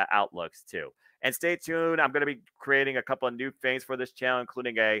and outlooks too. And stay tuned. I'm going to be creating a couple of new things for this channel,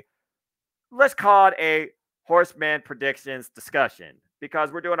 including let's call it a Horseman predictions discussion,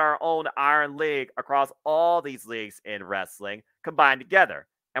 because we're doing our own Iron League across all these leagues in wrestling combined together.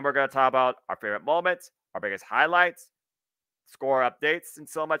 And we're going to talk about our favorite moments, our biggest highlights, score updates, and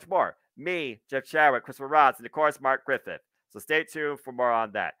so much more. Me, Jeff Chadwick, Christopher Rods, and of course, Mark Griffith. So stay tuned for more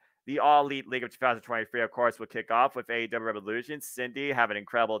on that. The All Elite League of 2023, of course, will kick off with AEW Revolution. Cindy, have an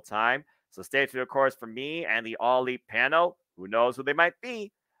incredible time. So stay tuned, of course, for me and the All Elite panel. Who knows who they might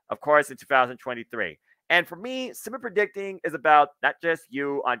be, of course, in 2023. And for me, simple predicting is about not just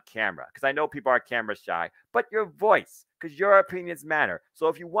you on camera, because I know people are camera shy, but your voice, because your opinions matter. So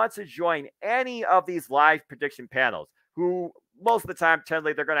if you want to join any of these live prediction panels, who most of the time,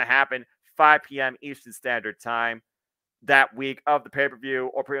 generally, they're going to happen 5 p.m. Eastern Standard Time that week of the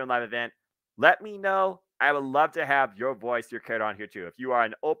pay-per-view or premium live event, let me know. I would love to have your voice, your character on here too. If you are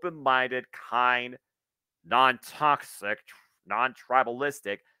an open-minded, kind, non-toxic,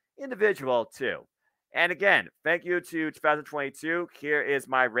 non-tribalistic individual too. And again, thank you to 2022. Here is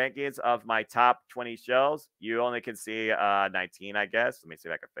my rankings of my top 20 shows. You only can see 19, I guess. Let me see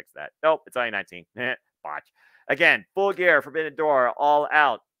if I can fix that. Nope, it's only 19. Botch. Again, Full Gear, Forbidden Door, All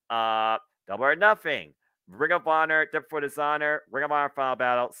Out, Double or Nothing, Ring of Honor, Death Before Dishonor, Ring of Honor Final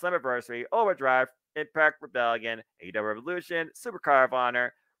Battle, Slammiversary, Overdrive, Impact Rebellion, AEW Revolution, Supercard of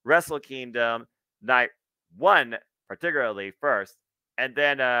Honor, Wrestle Kingdom, Night 1, particularly first, and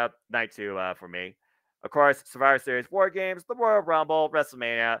then Night 2 for me. Of course, Survivor Series War Games, the Royal Rumble,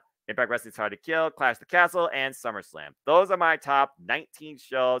 WrestleMania, Impact Wrestling's Hard to Kill, Clash of the Castle, and SummerSlam. Those are my top 19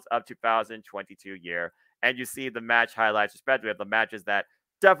 shows of 2022 year. And you see the match highlights, respectively, of the matches that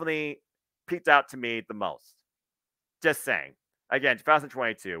definitely peaked out to me the most. Just saying. Again,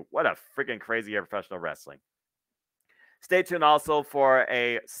 2022, what a freaking crazy year of professional wrestling. Stay tuned also for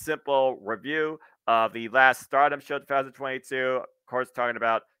a simple review of the last Stardom show 2022. Of course, talking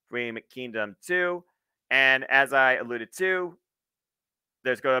about Dream Kingdom 2. And as I alluded to,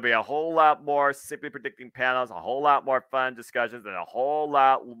 there's going to be a whole lot more simply predicting panels, a whole lot more fun discussions, and a whole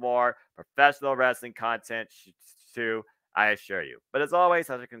lot more professional wrestling content too, I assure you. But as always,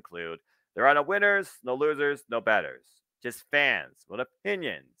 as I conclude, there are no winners, no losers, no betters. Just fans with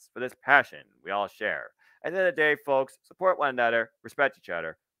opinions for this passion we all share. At the end of the day, folks, support one another, respect each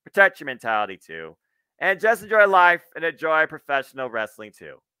other, protect your mentality too, and just enjoy life and enjoy professional wrestling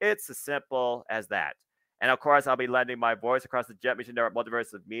too. It's as simple as that. And of course, I'll be lending my voice across the Jet Mission Network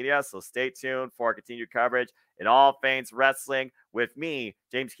multiverse of media, so stay tuned for continued coverage in all things wrestling with me,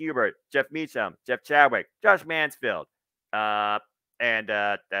 James Hubert, Jeff Meacham, Jeff Chadwick, Josh Mansfield, and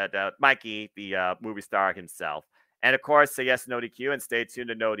Mikey, the movie star himself. And of course, say yes to No DQ and stay tuned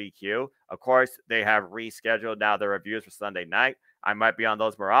to No DQ. Of course, they have rescheduled now their reviews for Sunday night. I might be on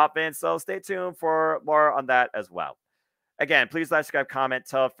those more often, so stay tuned for more on that as well. Again, please like, subscribe, comment,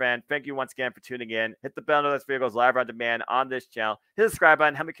 tell a friend. Thank you once again for tuning in. Hit the bell to this video goes live on demand on this channel. Hit the subscribe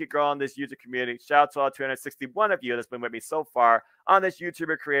button. Help me keep growing this user community. Shout out to all 261 of you that's been with me so far on this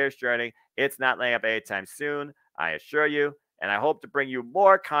YouTuber creator's journey. It's not laying up anytime soon, I assure you. And I hope to bring you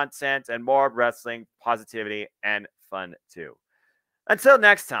more content and more wrestling positivity and fun too. Until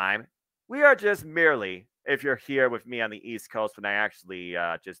next time, we are just merely, if you're here with me on the East Coast when I actually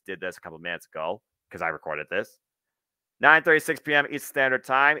just did this a couple minutes ago, because I recorded this, 9:36 p.m. Eastern Standard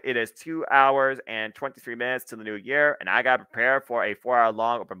Time. It is 2 hours and 23 minutes to the new year, and I got to prepare for a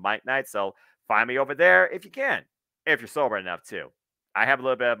 4-hour-long open mic night, so find me over there if you can, if you're sober enough too. I have a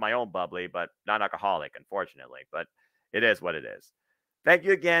little bit of my own bubbly, but not alcoholic, unfortunately, but it is what it is. Thank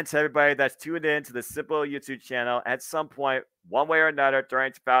you again to everybody that's tuned in to the Simple YouTube channel at some point, one way or another,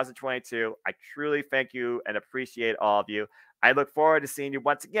 during 2022. I truly thank you and appreciate all of you. I look forward to seeing you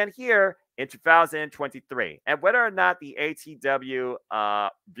once again here in 2023. And whether or not the ATW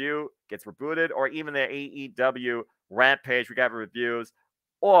view gets rebooted, or even the AEW Rampage recovery reviews,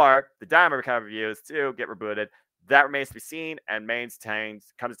 or the Diamond recovery reviews to get rebooted, That remains to be seen and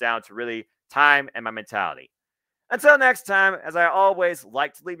maintains, comes down to really time and my mentality. Until next time, as I always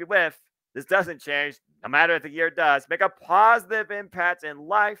like to leave you with, this doesn't change, no matter if the year does. Make a positive impact in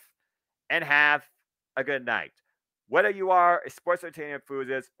life and have a good night. Whether you are a sports entertainment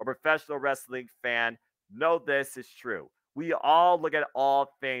enthusiast or professional wrestling fan, know this is true. We all look at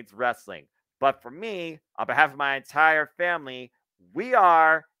all things wrestling. But for me, on behalf of my entire family, we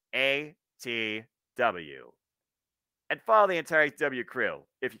are ATW. And follow the entire ATW crew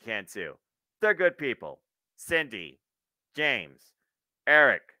if you can too. They're good people. Cindy, James,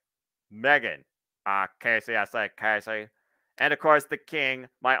 Eric, Megan, Casey, I say Casey, and of course the King,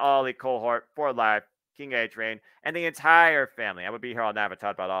 my Ollie cohort for life, King A-Train, and the entire family. I would be here all night to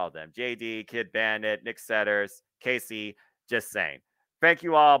talk about all of them. JD, Kid Bandit, Nick Setters, Casey, just saying. Thank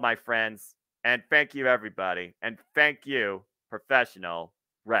you all, my friends, and thank you everybody, and thank you, professional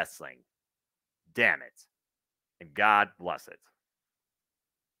wrestling. Damn it. And God bless it.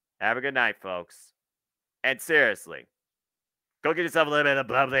 Have a good night, folks. And seriously, go get yourself a little bit of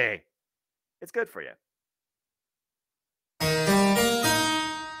bubbly. It's good for you.